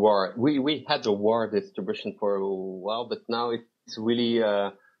really a war. We had a war distribution for a while, but now it's really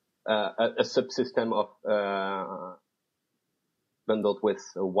a subsystem of bundled with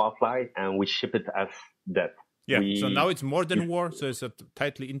Wildfly, and we ship it as that. Yeah. So now it's more than war. So it's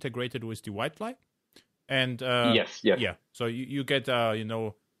tightly integrated with the Whitefly, and yes. Yeah. So you get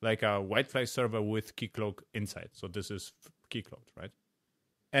like a Whitefly server with Keycloak inside. So this is Keycloak, right?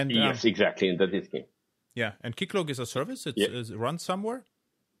 And yes, exactly, and that is key. Yeah, and Keycloak is a service. It's runs somewhere.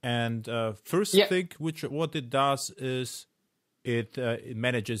 And first thing, what it does is it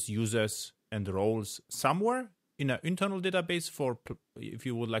manages users and roles somewhere in an internal database for if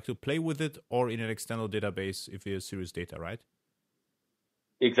you would like to play with it, or in an external database if you have serious data, right?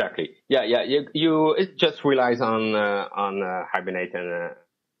 Exactly. Yeah. It just relies on Hibernate, and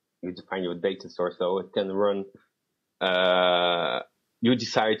you define your data source, so it can run. You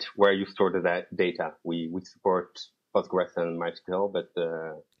decide where you store the data. We support Postgres and MySQL, but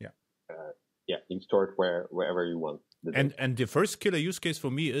you store it wherever you want. And the first killer use case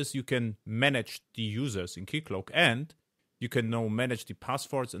for me is you can manage the users in Keycloak, and you can now manage the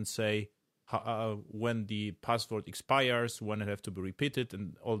passwords and say when the password expires, when it have to be repeated,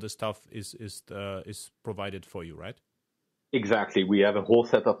 and all the stuff is provided for you, right? Exactly. We have a whole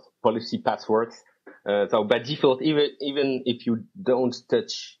set of policy passwords. So by default, even if you don't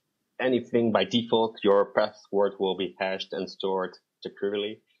touch anything by default, your password will be hashed and stored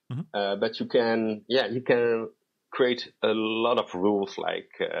securely. Mm-hmm. But you can create a lot of rules like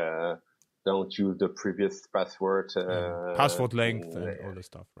don't use the previous password, password length, and all this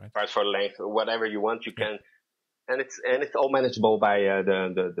stuff, right? Password length, whatever you want, you can, and it's all manageable by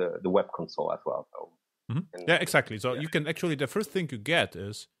the web console as well. So. Mm-hmm. Yeah, exactly. So you can actually, the first thing you get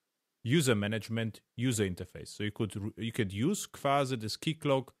is user management, user interface. So you could use quasi this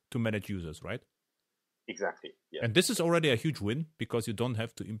Keycloak to manage users, right? Exactly. Yeah. And this is already a huge win because you don't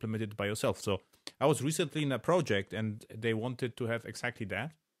have to implement it by yourself. So I was recently in a project and they wanted to have exactly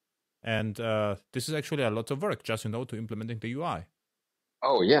that. And this is actually a lot of work just, to implementing the UI.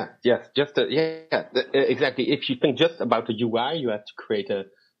 Oh, yeah. Yes. Just, exactly. If you think just about the UI, you have to create a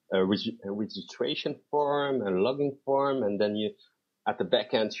registration form, a login form, and then at the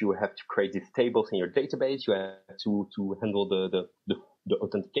back end, you have to create these tables in your database. You have to handle the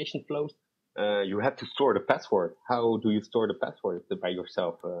authentication flows. You have to store the password. How do you store the password by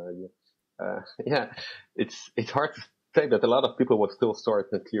yourself? It's hard to say that a lot of people will still store it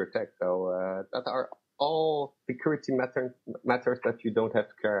in clear text. So that are all security matters that you don't have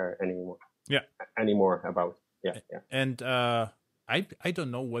to care anymore about. Yeah. And I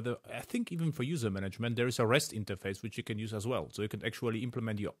don't know whether, I think even for user management, there is a REST interface which you can use as well. So you can actually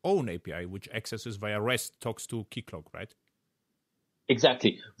implement your own API, which accesses via REST, talks to Keycloak, right?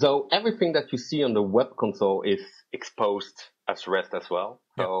 Exactly. So everything that you see on the web console is exposed as REST as well.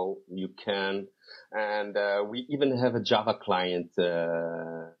 So you can, and we even have a Java client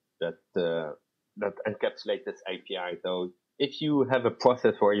that encapsulates this API. So if you have a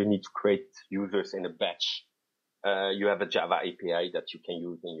process where you need to create users in a batch, you have a Java API that you can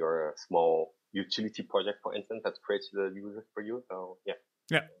use in your small utility project, for instance, that creates the users for you. So, yeah.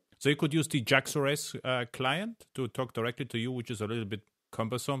 So you could use the JAX-OS client to talk directly to you, which is a little bit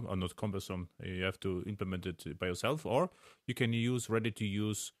cumbersome, or not cumbersome. You have to implement it by yourself, or you can use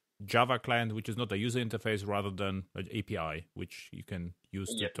ready-to-use Java client, which is not a user interface, rather than an API, which you can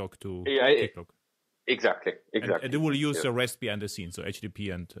use to talk to Keycloak. Exactly. And they will use the REST behind the scenes, so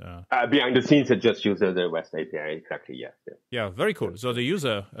HTTP and... behind the scenes, it just uses the REST API, exactly, yeah. Yeah, very cool. So the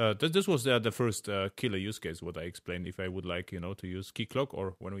user, this was the first killer use case, what I explained, if I would like, to use Keycloak,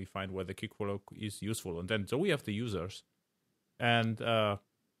 or when we find where the Keycloak is useful. And then, so we have the users. And the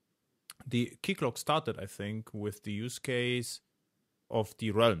Keycloak started, I think, with the use case of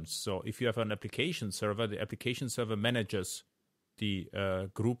the realms. So if you have an application server, the application server manages the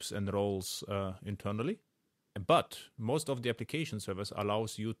groups and roles internally. But most of the application servers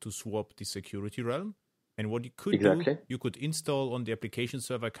allows you to swap the security realm. And what you could do, you could install on the application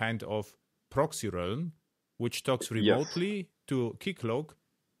server kind of proxy realm, which talks remotely to Keycloak.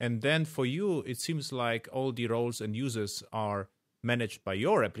 And then for you, it seems like all the roles and users are managed by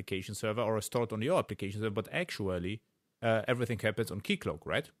your application server or stored on your application server, but actually everything happens on Keycloak,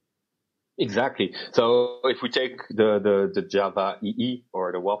 right? Exactly. So if we take the Java EE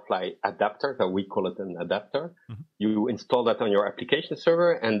or the Wildfly adapter, so we call it an adapter, you install that on your application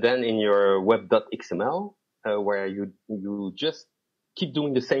server, and then in your web.xml, where you just keep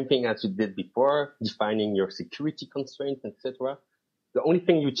doing the same thing as you did before, defining your security constraints, etc. The only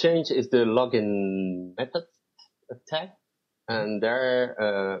thing you change is the login method tag. And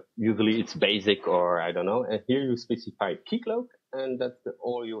there, usually it's basic or I don't know. And here you specify Keycloak, and that's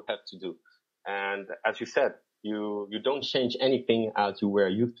all you have to do. And as you said, you don't change anything as you were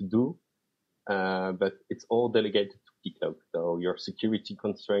used to do, but it's all delegated to Keycloak. So your security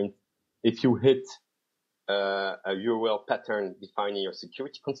constraints, if you hit a URL pattern defining your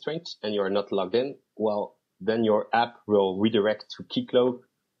security constraints and you are not logged in, well, then your app will redirect to Keycloak,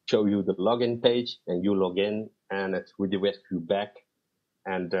 show you the login page, and you log in, and it redirects you back.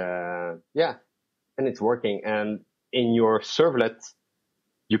 And and it's working. And in your servlet,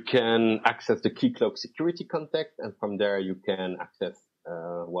 you can access the Keycloak security context, and from there you can access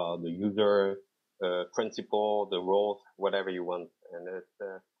the user principal, the roles, whatever you want. And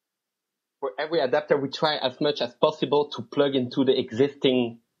it's for every adapter, we try as much as possible to plug into the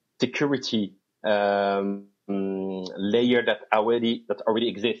existing security layer that already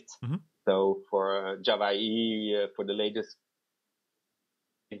exists. So for Java EE, for the latest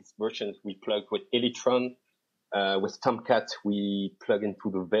versions, we plug with Elytron. With Tomcat, we plug into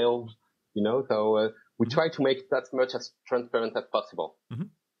the Valve, so we try to make it as much as transparent as possible.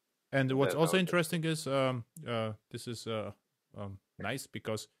 And what's also interesting is this is nice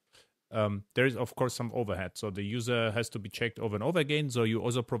because there is, of course, some overhead. So the user has to be checked over and over again. So you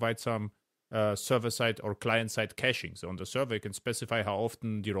also provide some server-side or client-side caching. So on the server, you can specify how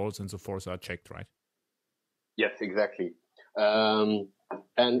often the roles and so forth are checked, right? Yes, exactly. And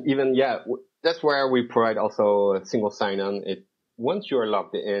even, that's where we provide also a single sign-on. Once you're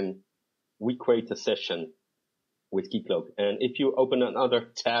logged in, we create a session with Keycloak. And if you open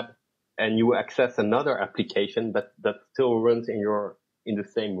another tab and you access another application that still runs in the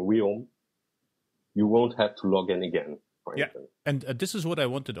same realm, you won't have to log in again. For instance. And this is what I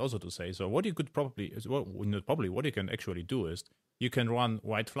wanted also to say. So what you could what you can actually do is you can run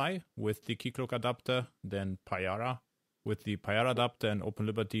Whitefly with the Keycloak adapter, then Payara with the Payara adapter, and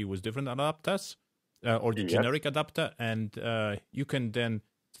OpenLiberty with different adapters, or the generic adapter, and you can then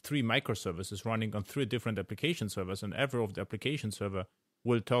 3 microservices running on 3 different application servers, and every of the application server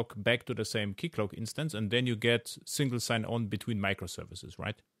will talk back to the same Keycloak instance, and then you get single sign-on between microservices,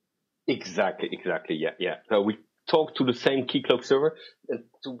 right? Exactly, yeah. So we talk to the same Keycloak server, and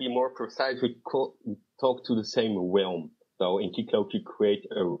to be more precise, we talk to the same realm. So in Keycloak, you create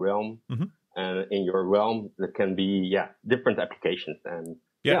a realm, and in your realm, there can be different applications. And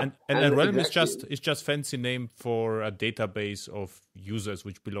realm exactly. is just fancy name for a database of users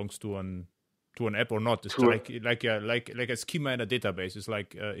which belongs to an app or not. It's like a schema in a database. It's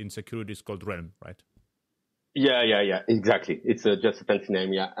like in security, it's called realm, right? Yeah. Exactly. It's just a fancy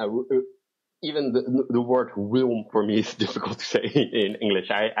name. Yeah. Even the word realm for me is difficult to say in English.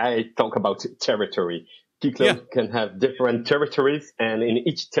 I talk about territory. Keycloak can have different territories, and in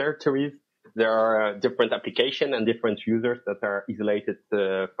each territory, there are different applications and different users that are isolated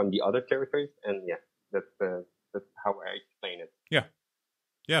from the other territories. And that's how I explain it.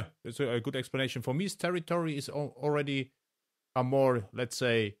 Yeah, it's a good explanation. For me, territory is already a more, let's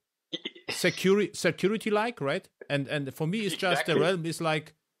say, security-like, right? And for me, it's just the realm is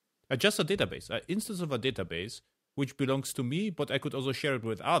like just a database, an instance of a database which belongs to me, but I could also share it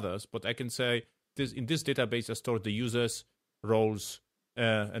with others. But I can say in this database, I store the users, roles,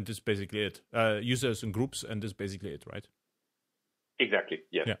 and this is basically it. Users and groups, and this is basically it, right? Exactly.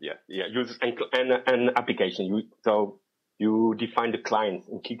 Yes. Yeah. Users and application. You define the client.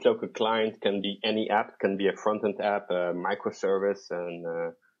 In Keycloak, a client can be any app, can be a front-end app, a microservice, and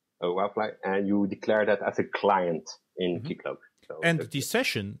a website, and you declare that as a client in Keycloak. So and the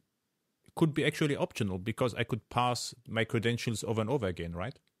session could be actually optional because I could pass my credentials over and over again,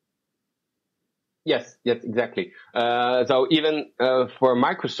 right? Yes, exactly. So even for a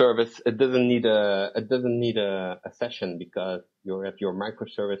microservice, it doesn't need a session because you have your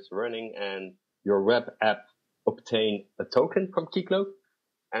microservice running and your web app obtain a token from Keycloak,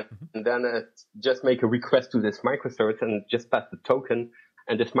 and then just make a request to this microservice and just pass the token.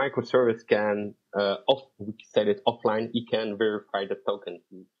 And this microservice can, we said it offline, it can verify the token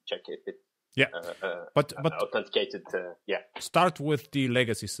to check if it's but authenticated. Start with the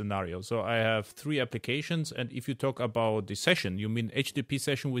legacy scenario. So I have 3 applications, and if you talk about the session, you mean HTTP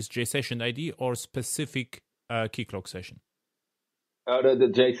session with JSession ID or specific Keycloak session? The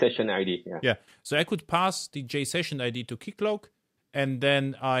J session ID. Yeah. Yeah. So I could pass the J session ID to Keycloak, and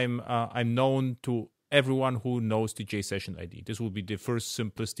then I'm known to everyone who knows the J session ID. This will be the first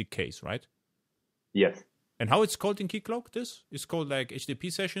simplistic case, right? Yes. And how it's called in Keycloak? This is called like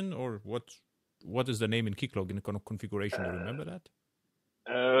HTTP session, or what? What is the name in Keycloak in the configuration? Do you remember that?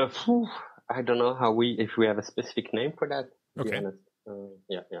 I don't know if we have a specific name for that. To be honest.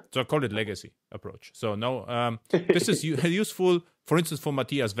 Yeah. So I call it legacy approach. So now this is useful, for instance, for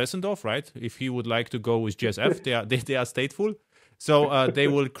Matthias Wessendorf, right? If he would like to go with JSF, they are stateful. So they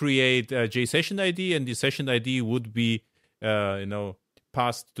will create a J session ID, and the session ID would be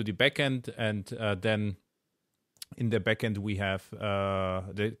passed to the backend, and then in the backend we have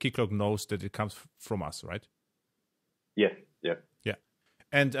the Keycloak knows that it comes from us, right? Yes.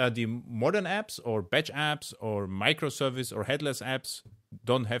 And the modern apps or batch apps or microservice or headless apps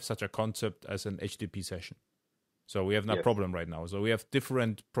don't have such a concept as an HTTP session. So we have no problem right now. So we have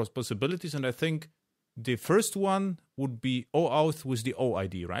different possibilities. And I think the first one would be OAuth with the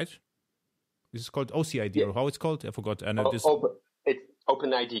OID, right? This is called OCID or how it's called? I forgot. And it's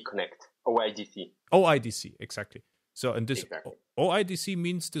OpenID Connect, OIDC. OIDC, exactly. So and this OIDC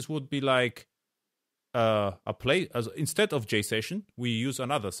means this would be like instead of J session, we use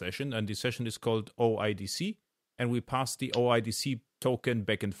another session, and the session is called OIDC, and we pass the OIDC token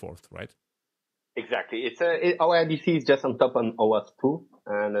back and forth, right? Exactly. OIDC is just on top on OAuth 2,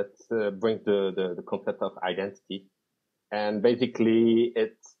 and it brings the concept of identity, and basically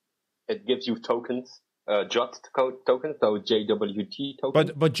it gives you tokens, JWT tokens, so JWT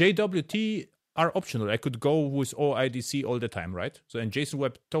tokens. But JWT are optional. I could go with OIDC all the time, right? So and JSON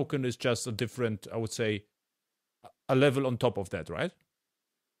Web Token is just a different, I would say, a level on top of that, right?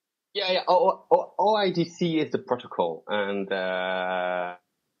 Yeah. OIDC is the protocol, and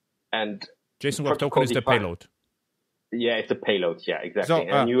JSON Web Token is the payload. Yeah, it's the payload. Yeah, exactly. So,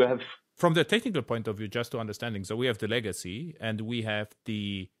 and you have, from the technical point of view, just to understanding. So we have the legacy, and we have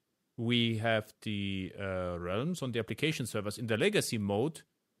the realms on the application servers. In the legacy mode,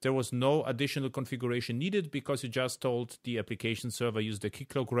 there was no additional configuration needed because you just told the application server use the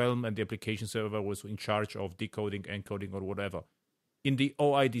Keycloak realm, and the application server was in charge of decoding, encoding, or whatever. In the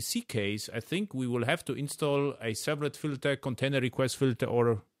OIDC case, I think we will have to install a servlet filter, container request filter,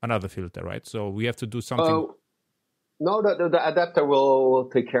 or another filter, right? So we have to do something. No, the adapter will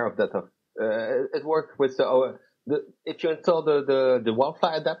take care of that. It works with if you install the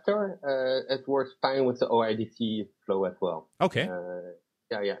Wildfire adapter, it works fine with the OIDC flow as well. Okay.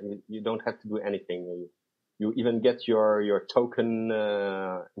 Yeah. You don't have to do anything. You even get your token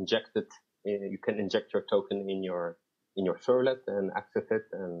injected. You can inject your token in your servlet and access it,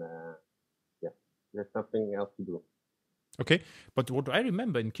 and there's nothing else to do. Okay, but what I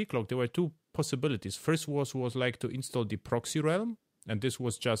remember in Keycloak, there were two possibilities. First was like to install the proxy realm, and this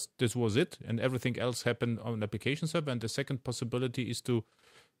was it, and everything else happened on an application server. And the second possibility is to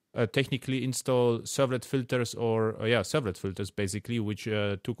technically install servlet filters or servlet filters basically, which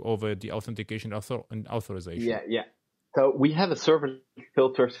took over the authentication and authorization. Yeah. So we have a servlet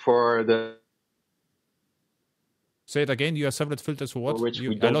filters for the. Say it again. You have servlet filters for what? For which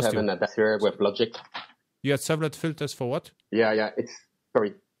we don't have an adapter with logic. You had servlet filters for what? Yeah.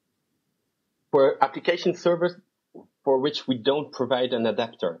 For application servers for which we don't provide an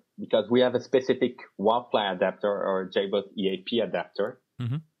adapter because we have a specific Wildfly adapter or JBoss EAP adapter.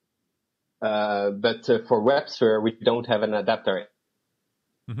 Mm-hmm. But for WebSphere, we don't have an adapter.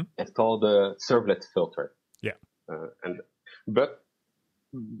 Mm-hmm. It's called a servlet filter. Yeah. But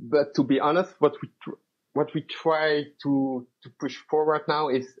to be honest, what we try to push forward now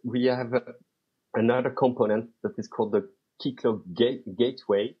is we have another component that is called the Keycloak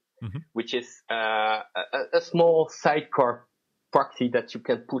gateway, mm-hmm. which is a small sidecar proxy that you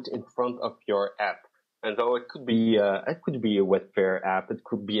can put in front of your app. And so it could be a WebSphere app, it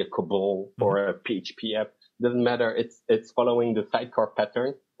could be a COBOL mm-hmm. or a PHP app. Doesn't matter. It's following the sidecar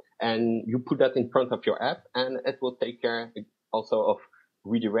pattern, and you put that in front of your app, and it will take care also of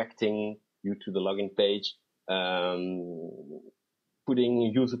redirecting you to the login page,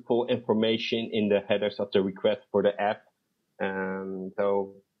 putting useful information in the headers of the request for the app.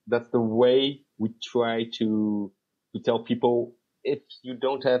 So that's the way we try to tell people, if you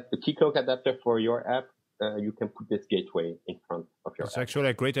don't have the Keycloak adapter for your app, you can put this gateway in front of your app. It's actually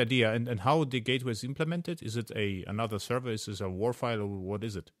a great idea. And how the gateway is implemented? Is it another server? Is it a WAR file, or what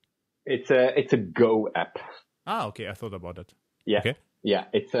is it? It's a Go app. Ah, okay. I thought about it. Yeah. Okay. Yeah,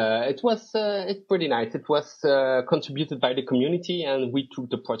 it's pretty nice. It was contributed by the community, and we took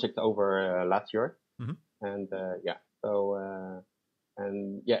the project over last year. Mm-hmm. And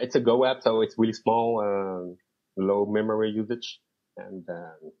it's a Go app, so it's really small, low memory usage. And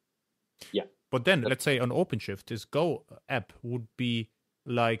yeah. But then, let's say on OpenShift, this Go app would be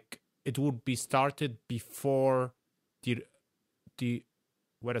like, it would be started before the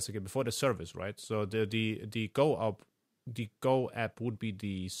wait a second, before the service, right? So the Go app would be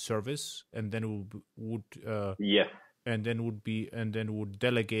the service, and then would yes, and then would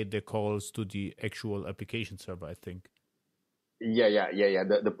delegate the calls to the actual application server, I think. Yeah.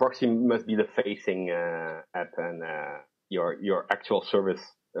 The proxy must be the facing app, and your actual service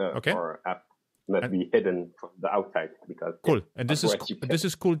or app must be hidden from the outside, because cool. And this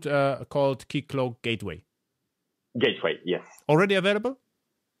is called Keycloak Gateway. Gateway, yes. Already available?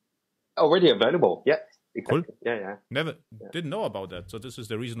 Already available, yes. Exactly. Cool. Yeah. Didn't know about that. So this is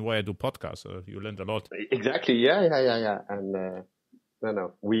the reason why I do podcasts. You learned a lot. Exactly. Yeah. And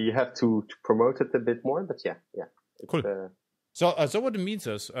no, we have to promote it a bit more, but yeah. Cool. So what it means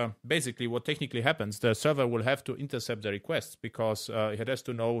is basically what technically happens. The server will have to intercept the requests, because it has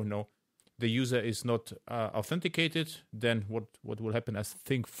to know, the user is not authenticated. Then what will happen? I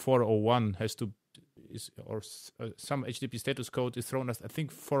think 401 some HTTP status code is thrown as, I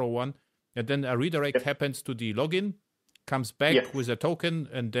think, 401. And then a redirect happens to the login, comes back with a token,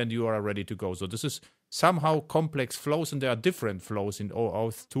 and then you are ready to go. So this is somehow complex flows, and there are different flows in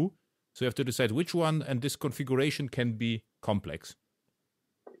OAuth 2. So you have to decide which one, and this configuration can be complex.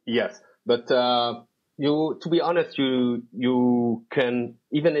 Yes, but to be honest, you can,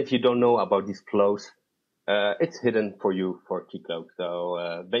 even if you don't know about these flows, it's hidden for you for Keycloak.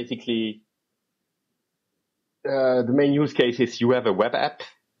 So basically, the main use case is you have a web app.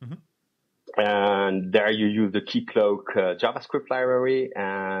 And there you use the Keycloak JavaScript library,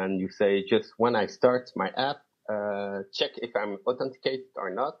 and you say, just when I start my app, check if I'm authenticated or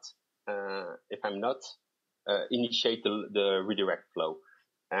not. If I'm not, initiate the redirect flow.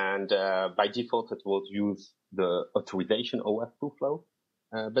 And by default, it will use the authorization OAuth2 flow,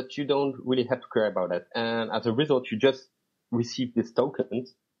 but you don't really have to care about that. And as a result, you just receive these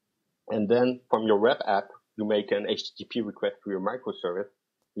tokens, and then from your web app, you make an HTTP request to your microservice.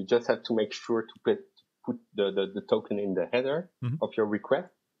 You just have to make sure to put the token in the header of your request,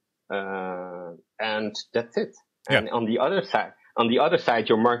 and that's it. And on the other side,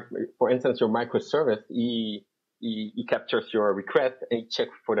 for instance, your microservice, he captures your request and he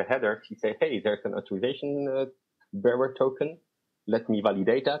checks for the header. He say, hey, there's an authorization bearer token. Let me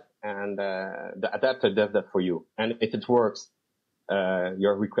validate that, and the adapter does that for you. And if it works,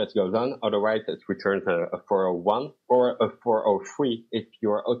 your request goes on. Otherwise, it returns a 401 or a 403 if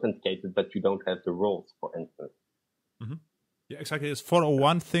you're authenticated, but you don't have the roles, for instance. Yeah, exactly. This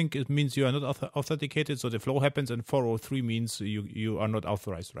 401 thing, it means you are not authenticated, so the flow happens, and 403 means you are not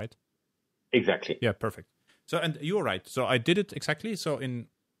authorized, right? Exactly. Yeah, perfect. So, and you're right. So I did it exactly. So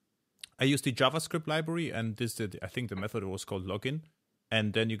I used the JavaScript library, and I think the method was called login.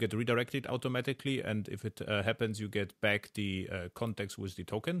 And then you get redirected automatically. And if it happens, you get back the context with the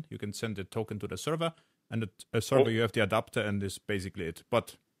token. You can send the token to the server. And the server, you have the adapter, and this is basically it.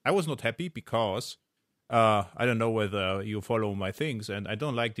 But I was not happy because I don't know whether you follow my things, and I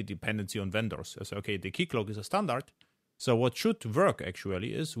don't like the dependency on vendors. I say, okay, the Keycloak is a standard. So what should work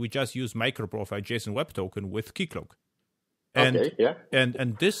actually is we just use microprofile JSON Web Token with Keycloak. And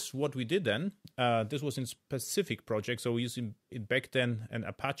and this, what we did then, this was in specific project. So we used back then an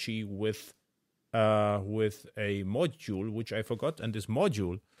Apache with a module, which I forgot. And this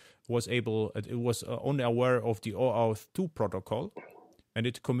module was only aware of the OAuth 2 protocol, and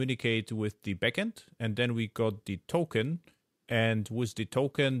it communicated with the backend. And then we got the token, and with the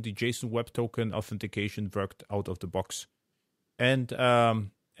token, the JSON Web Token authentication worked out of the box.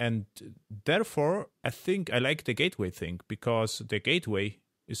 And therefore, I think I like the gateway thing, because the gateway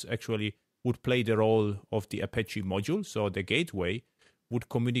is actually would play the role of the Apache module. So the gateway would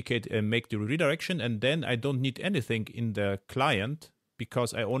communicate and make the redirection, and then I don't need anything in the client,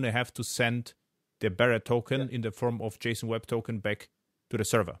 because I only have to send the bearer token in the form of JSON Web Token back to the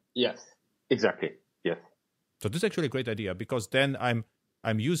server. Yes, exactly. Yes. So this is actually a great idea, because then I'm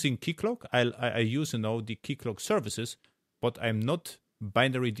using Keycloak. I use the Keycloak services, but I'm not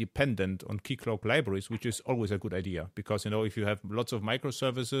binary dependent on Keycloak libraries, which is always a good idea, because if you have lots of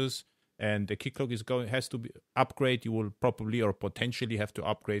microservices and the Keycloak has to be upgrade, you will probably or potentially have to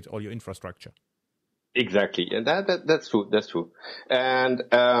upgrade all your infrastructure. Exactly, and that's true. That's true. And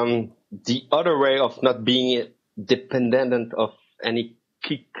the other way of not being dependent of any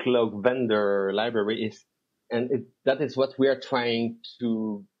Keycloak vendor library is, and that is what we are trying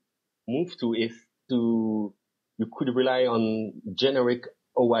to move to, is to you could rely on generic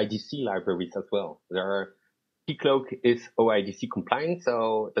OIDC libraries as well. Keycloak is OIDC compliant,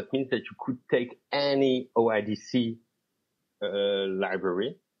 so that means that you could take any OIDC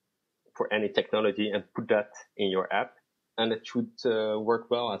library for any technology and put that in your app, and it should work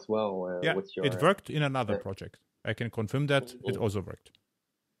well as well. With your, it worked in another project. I can confirm that it also worked.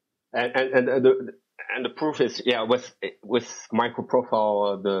 And the proof is with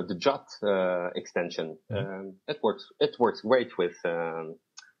microprofile the JOT extension. It works great with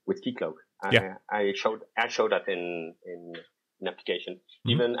Keycloak. I showed that in application.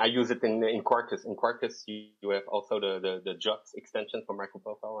 Even I use it in Quarkus. In Quarkus, you have also the JOT extension for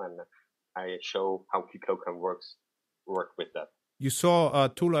microprofile, and I show how Keycloak can work with that. You saw a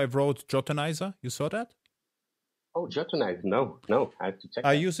tool I wrote, Jotanizer. You saw that? Oh, Jotanizer. No, I have to check.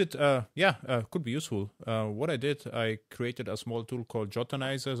 I use it. Could be useful. What I did, I created a small tool called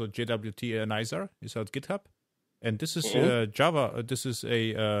Jotanizer, so JWTanizer. It's at GitHub, and this is Java. This is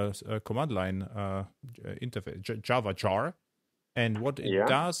a command line interface, Java jar. And what it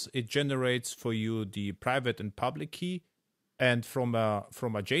does, it generates for you the private and public key, and from a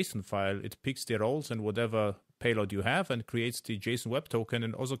JSON file, it picks the roles and whatever payload you have, and creates the JSON web token,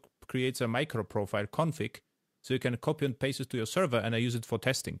 and also creates a micro profile config, so you can copy and paste it to your server. And I use it for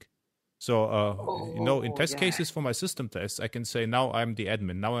testing. So in test cases for my system tests, I can say now I'm the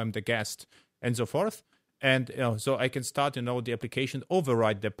admin, now I'm the guest, and so forth. And so I can start the application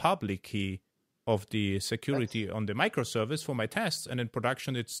override the public key of the security on the microservice for my tests, and in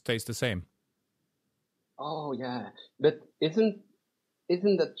production it stays the same. Oh yeah, but isn't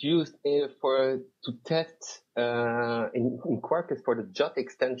that used to test in Quarkus for the JOT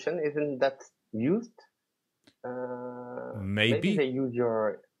extension? Isn't that used? Maybe they use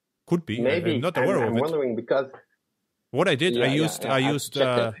your. Could be. Maybe I'm not aware of it. I'm wondering because. What I did, I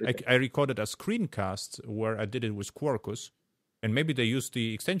recorded a screencast where I did it with Quarkus, and maybe they used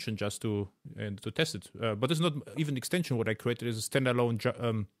the extension just to test it. But it's not even extension. What I created is a standalone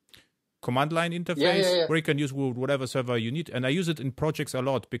command line interface where you can use whatever server you need. And I use it in projects a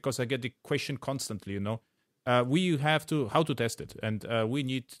lot because I get the question constantly, we have how to test it. And we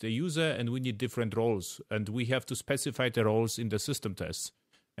need the user, and we need different roles. And we have to specify the roles in the system tests.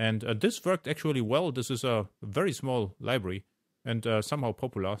 And this worked actually well. This is a very small library and somehow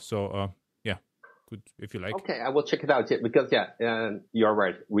popular. So, good if you like. Okay, I will check it out. Because, you're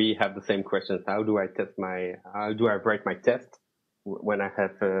right. We have the same questions. How do I write my test when I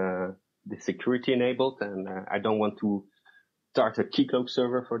have the security enabled? And I don't want to start a Keycloak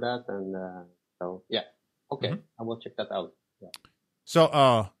server for that. And okay, I will check that out. Yeah.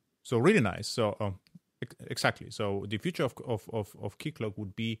 So really nice. So exactly. So the future of Keycloak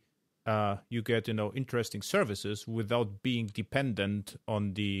would be you get interesting services without being dependent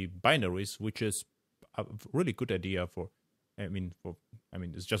on the binaries, which is a really good idea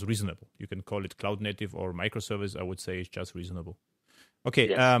it's just reasonable. You can call it cloud native or microservice. I would say it's just reasonable. Okay.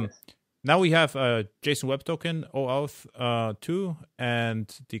 Yes. Now we have JSON Web Token OAuth 2,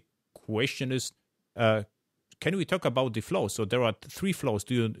 and the question is, can we talk about the flows? So there are 3 flows.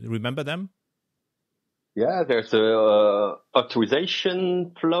 Do you remember them? Yeah, there's a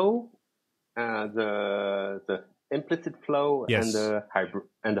authorization flow, the implicit flow, and the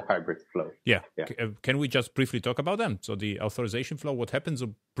hybrid flow. Yeah. Can we just briefly talk about them? So the authorization flow, what happens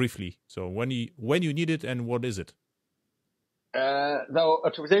briefly? So when you need it, and what is it? The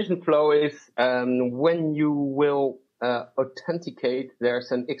authorization flow is when you will authenticate.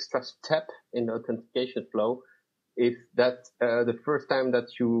 There's an extra step in the authentication flow. Is that the first time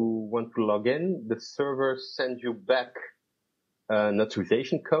that you want to log in, the server sends you back an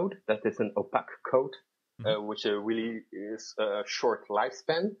authorization code that is an opaque code, which really is a short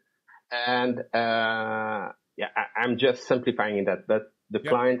lifespan. And I'm just simplifying that, but the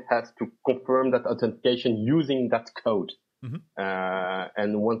client has to confirm that authentication using that code.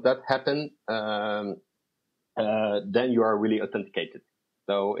 And once that happens, then you are really authenticated.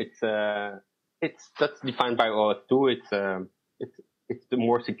 So that's defined by OAuth 2. It's the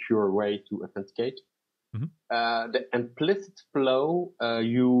more secure way to authenticate. The implicit flow,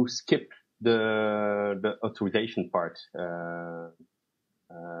 you skip the authorization part, the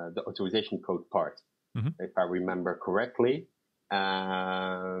authorization code part, if I remember correctly.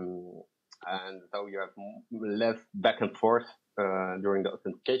 And so you have less back and forth during the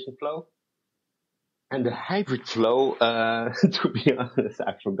authentication flow. And the hybrid flow, to be honest,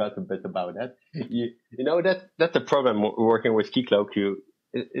 I forgot a bit about that. That's a problem working with Keycloak.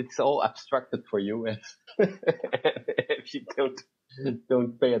 It's all abstracted for you, and if you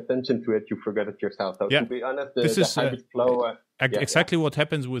don't pay attention to it, you forget it yourself. So to be honest, the hybrid flow. Exactly what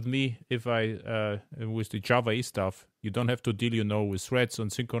happens with me if I with the Java E stuff. You don't have to deal, with threads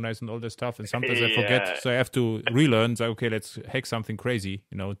and synchronize and all that stuff, and sometimes I forget, so I have to relearn. So okay, let's hack something crazy,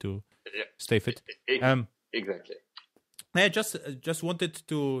 to stay fit. Exactly. I just wanted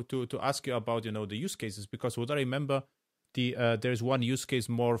to ask you about the use cases, because what I remember, there's one use case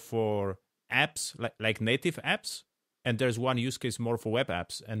more for apps like native apps, and there's one use case more for web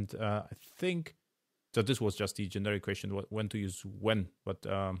apps, and I think so. This was just the generic question: when to use when, but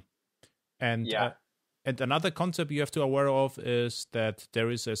and and another concept you have to aware of is that there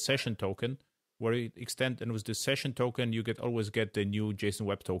is a session token where you extend, and with the session token you always get the new JSON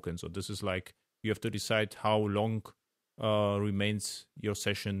Web Token. So this is like you have to decide how long remains your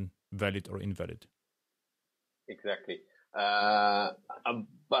session valid or invalid. Exactly.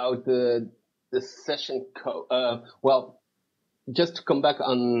 About the session code. Well, just to come back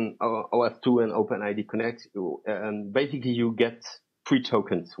on OS2 and OpenID Connect, basically you get 3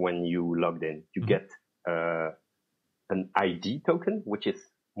 tokens when you logged in. You get an ID token, which is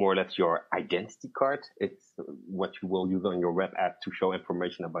more or less your identity card. It's what you will use on your web app to show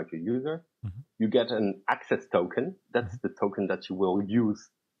information about your user. You get an access token. That's the token that you will use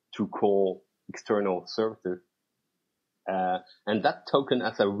to call external services. And that token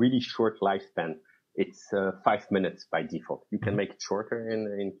has a really short lifespan. It's 5 minutes by default. You can make it shorter in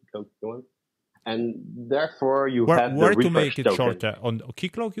Keycloak if you want. And therefore you have where the refresh to make it token. shorter? On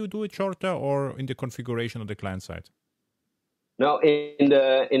Keycloak you do it shorter, or in the configuration of the client side? No, in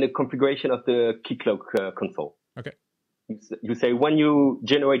the configuration of the Keycloak console. Okay. You say, when you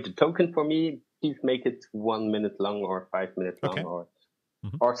generate the token for me, please make it 1 minute long or 5 minutes long. Okay.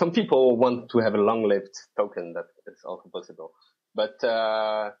 Or some people want to have a long-lived token. That is also possible. But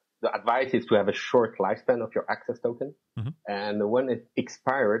the advice is to have a short lifespan of your access token. And when it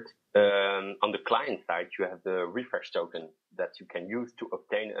expired, on the client side, you have the refresh token that you can use to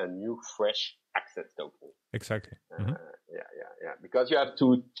obtain a new fresh access token. Exactly. Yeah. Because you have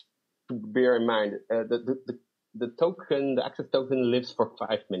to bear in mind, the token, the access token lives for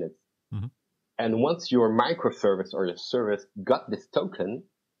 5 minutes. And once your microservice or your service got this token,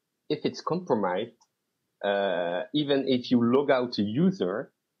 if it's compromised, even if you log out a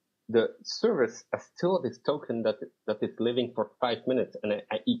user, the service has still this token that is living for 5 minutes, and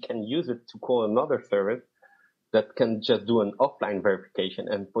it can use it to call another service that can just do an offline verification.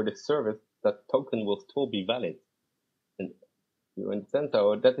 And for the service, that token will still be valid. And you understand?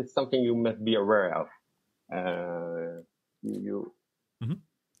 So that is something you must be aware of. You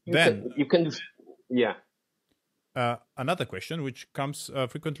can yeah. Another question which comes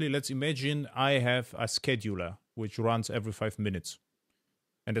frequently. Let's imagine I have a scheduler which runs every 5 minutes,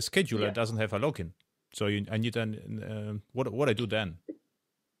 and the scheduler doesn't have a login. So I need what I do then?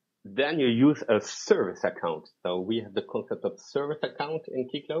 Then you use a service account. So we have the concept of service account in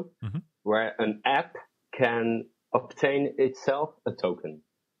Keycloak, where an app can obtain itself a token.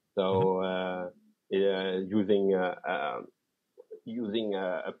 So using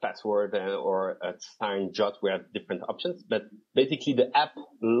a password or a signed JOT, we have different options. But basically, the app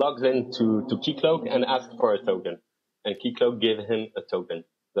logs into Keycloak and asks for a token, and Keycloak gives him a token.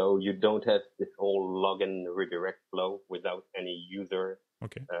 So you don't have this whole login redirect flow without any user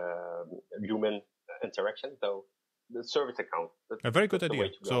human interaction. So the service account. A very good idea.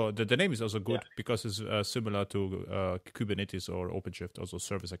 So the name is also good because it's similar to Kubernetes or OpenShift, also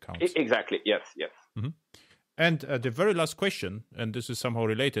service accounts. Exactly. Yes. And the very last question, and this is somehow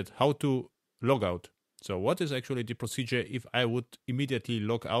related, how to log out. So what is actually the procedure if I would immediately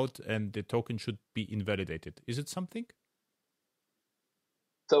log out and the token should be invalidated? Is it something?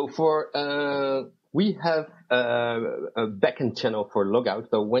 So we have a backend channel for logout.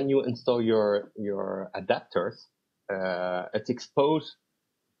 So when you install your adapters, it exposes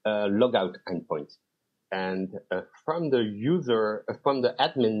logout endpoint, and from the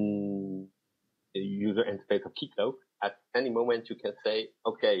admin user interface of Keycloak, at any moment you can say,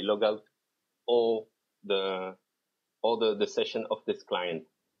 okay, log out all the session of this client,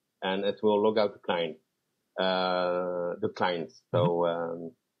 and it will log out the clients.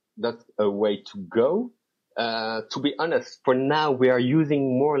 So that's a way to go. To be honest, for now we are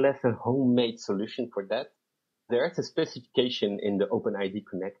using more or less a homemade solution for that. There is a specification in the OpenID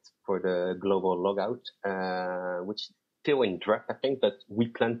Connect for the global logout, which is still in draft, I think, but we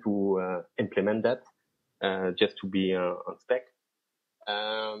plan to implement that just to be on spec.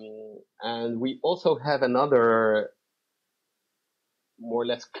 And we also have another more or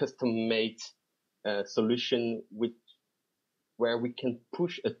less custom-made solution where we can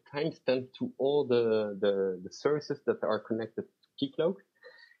push a timestamp to all the services that are connected to Keycloak.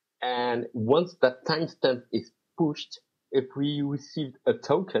 And once that timestamp is pushed, if we receive a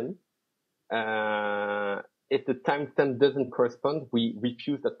token, if the timestamp doesn't correspond, we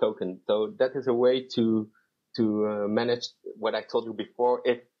refuse the token. So that is a way to manage what I told you before.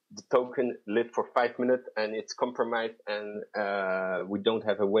 If the token lives for 5 minutes and it's compromised, and we don't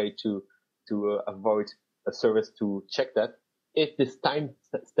have a way to avoid a service to check that. If this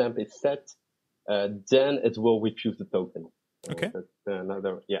timestamp is set, then it will refuse the token. Okay. That's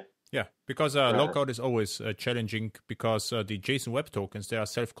another, yeah. Yeah, because logout is always challenging because the JSON Web Tokens, they are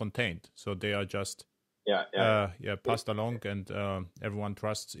self-contained. So they are just passed along, and everyone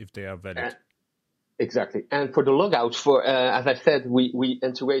trusts if they are valid. Exactly. And for the logout, as I said, we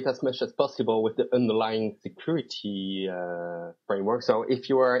integrate as much as possible with the underlying security framework. So if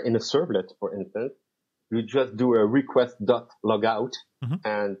you are in a servlet, for instance, you just do a request.logout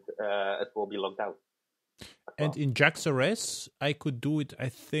and it will be logged out. And in JAX-RS, I could do it, I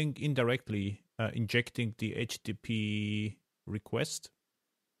think, indirectly, injecting the HTTP request.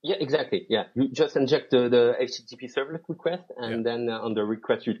 Yeah, exactly. Yeah, you just inject the HTTP servlet request, and then on the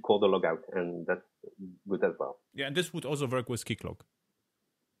request you'd call the logout, and that's good as well. Yeah, and this would also work with Keycloak.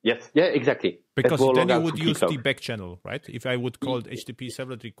 Yes, yeah, exactly. Because then you would use the back channel, right? If I would call HTTP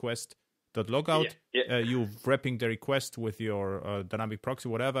servlet request.logout, you wrapping the request with your dynamic proxy,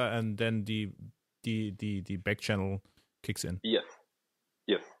 whatever, and then the back channel kicks in. Yes.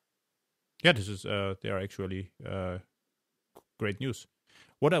 Yeah, this is they are actually great news.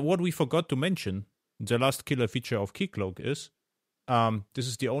 What we forgot to mention, the last killer feature of Keycloak is this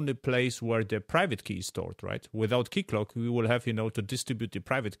is the only place where the private key is stored, right? Without Keycloak, we will have to distribute the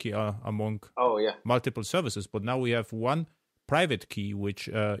private key among multiple services. But now we have one private key which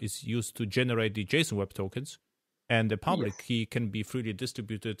is used to generate the JSON Web Tokens, and the public key can be freely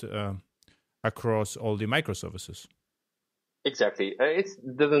distributed across all the microservices. Exactly. It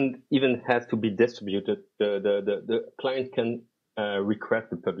doesn't even have to be distributed. The client can request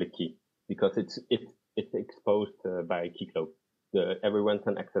the public key because it's exposed by Keycloak. Everyone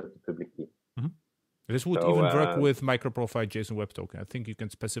can access the public key. Mm-hmm. This would even work with microprofile JSON Web Token. I think you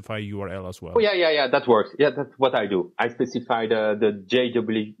can specify URL as well. Oh yeah, that works. Yeah, that's what I do. I specify the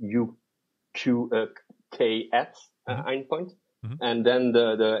JWQKS endpoint. Mm-hmm. And then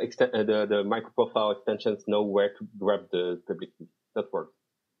the microprofile extensions know where to grab the public key. That works.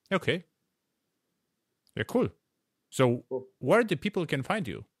 Okay. Yeah, cool. So where the people can find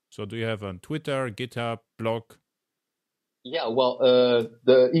you? So do you have on Twitter, GitHub, blog? Yeah, well,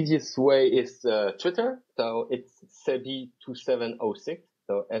 the easiest way is Twitter. So it's Sebi2706.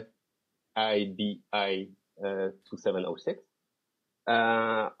 So SIBI2706.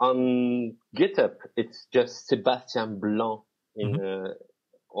 On GitHub, it's just Sebastian Blanc in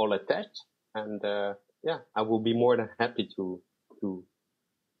all attached. And I will be more than happy to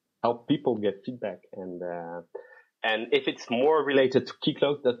help people get feedback. And if it's more related to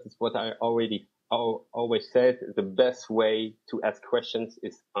Keycloak, that is what I always said. The best way to ask questions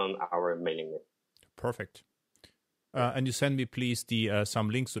is on our mailing list. Perfect. And you send me, please,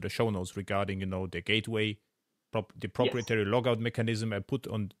 some links to the show notes regarding, the gateway, the proprietary logout mechanism I put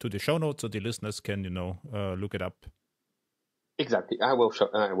on to the show notes so the listeners can, look it up. Exactly. I will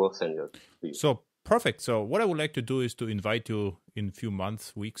send it to you. So, perfect. So what I would like to do is to invite you in a few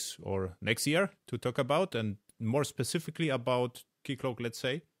months, weeks, or next year to talk about, and more specifically about Keycloak, let's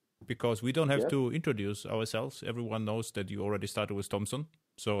say, because we don't have to introduce ourselves. Everyone knows that you already started with Thompson.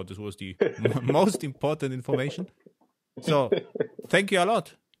 So this was the most important information. So thank you a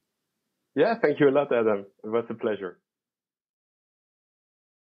lot. Yeah, thank you a lot, Adam. It was a pleasure.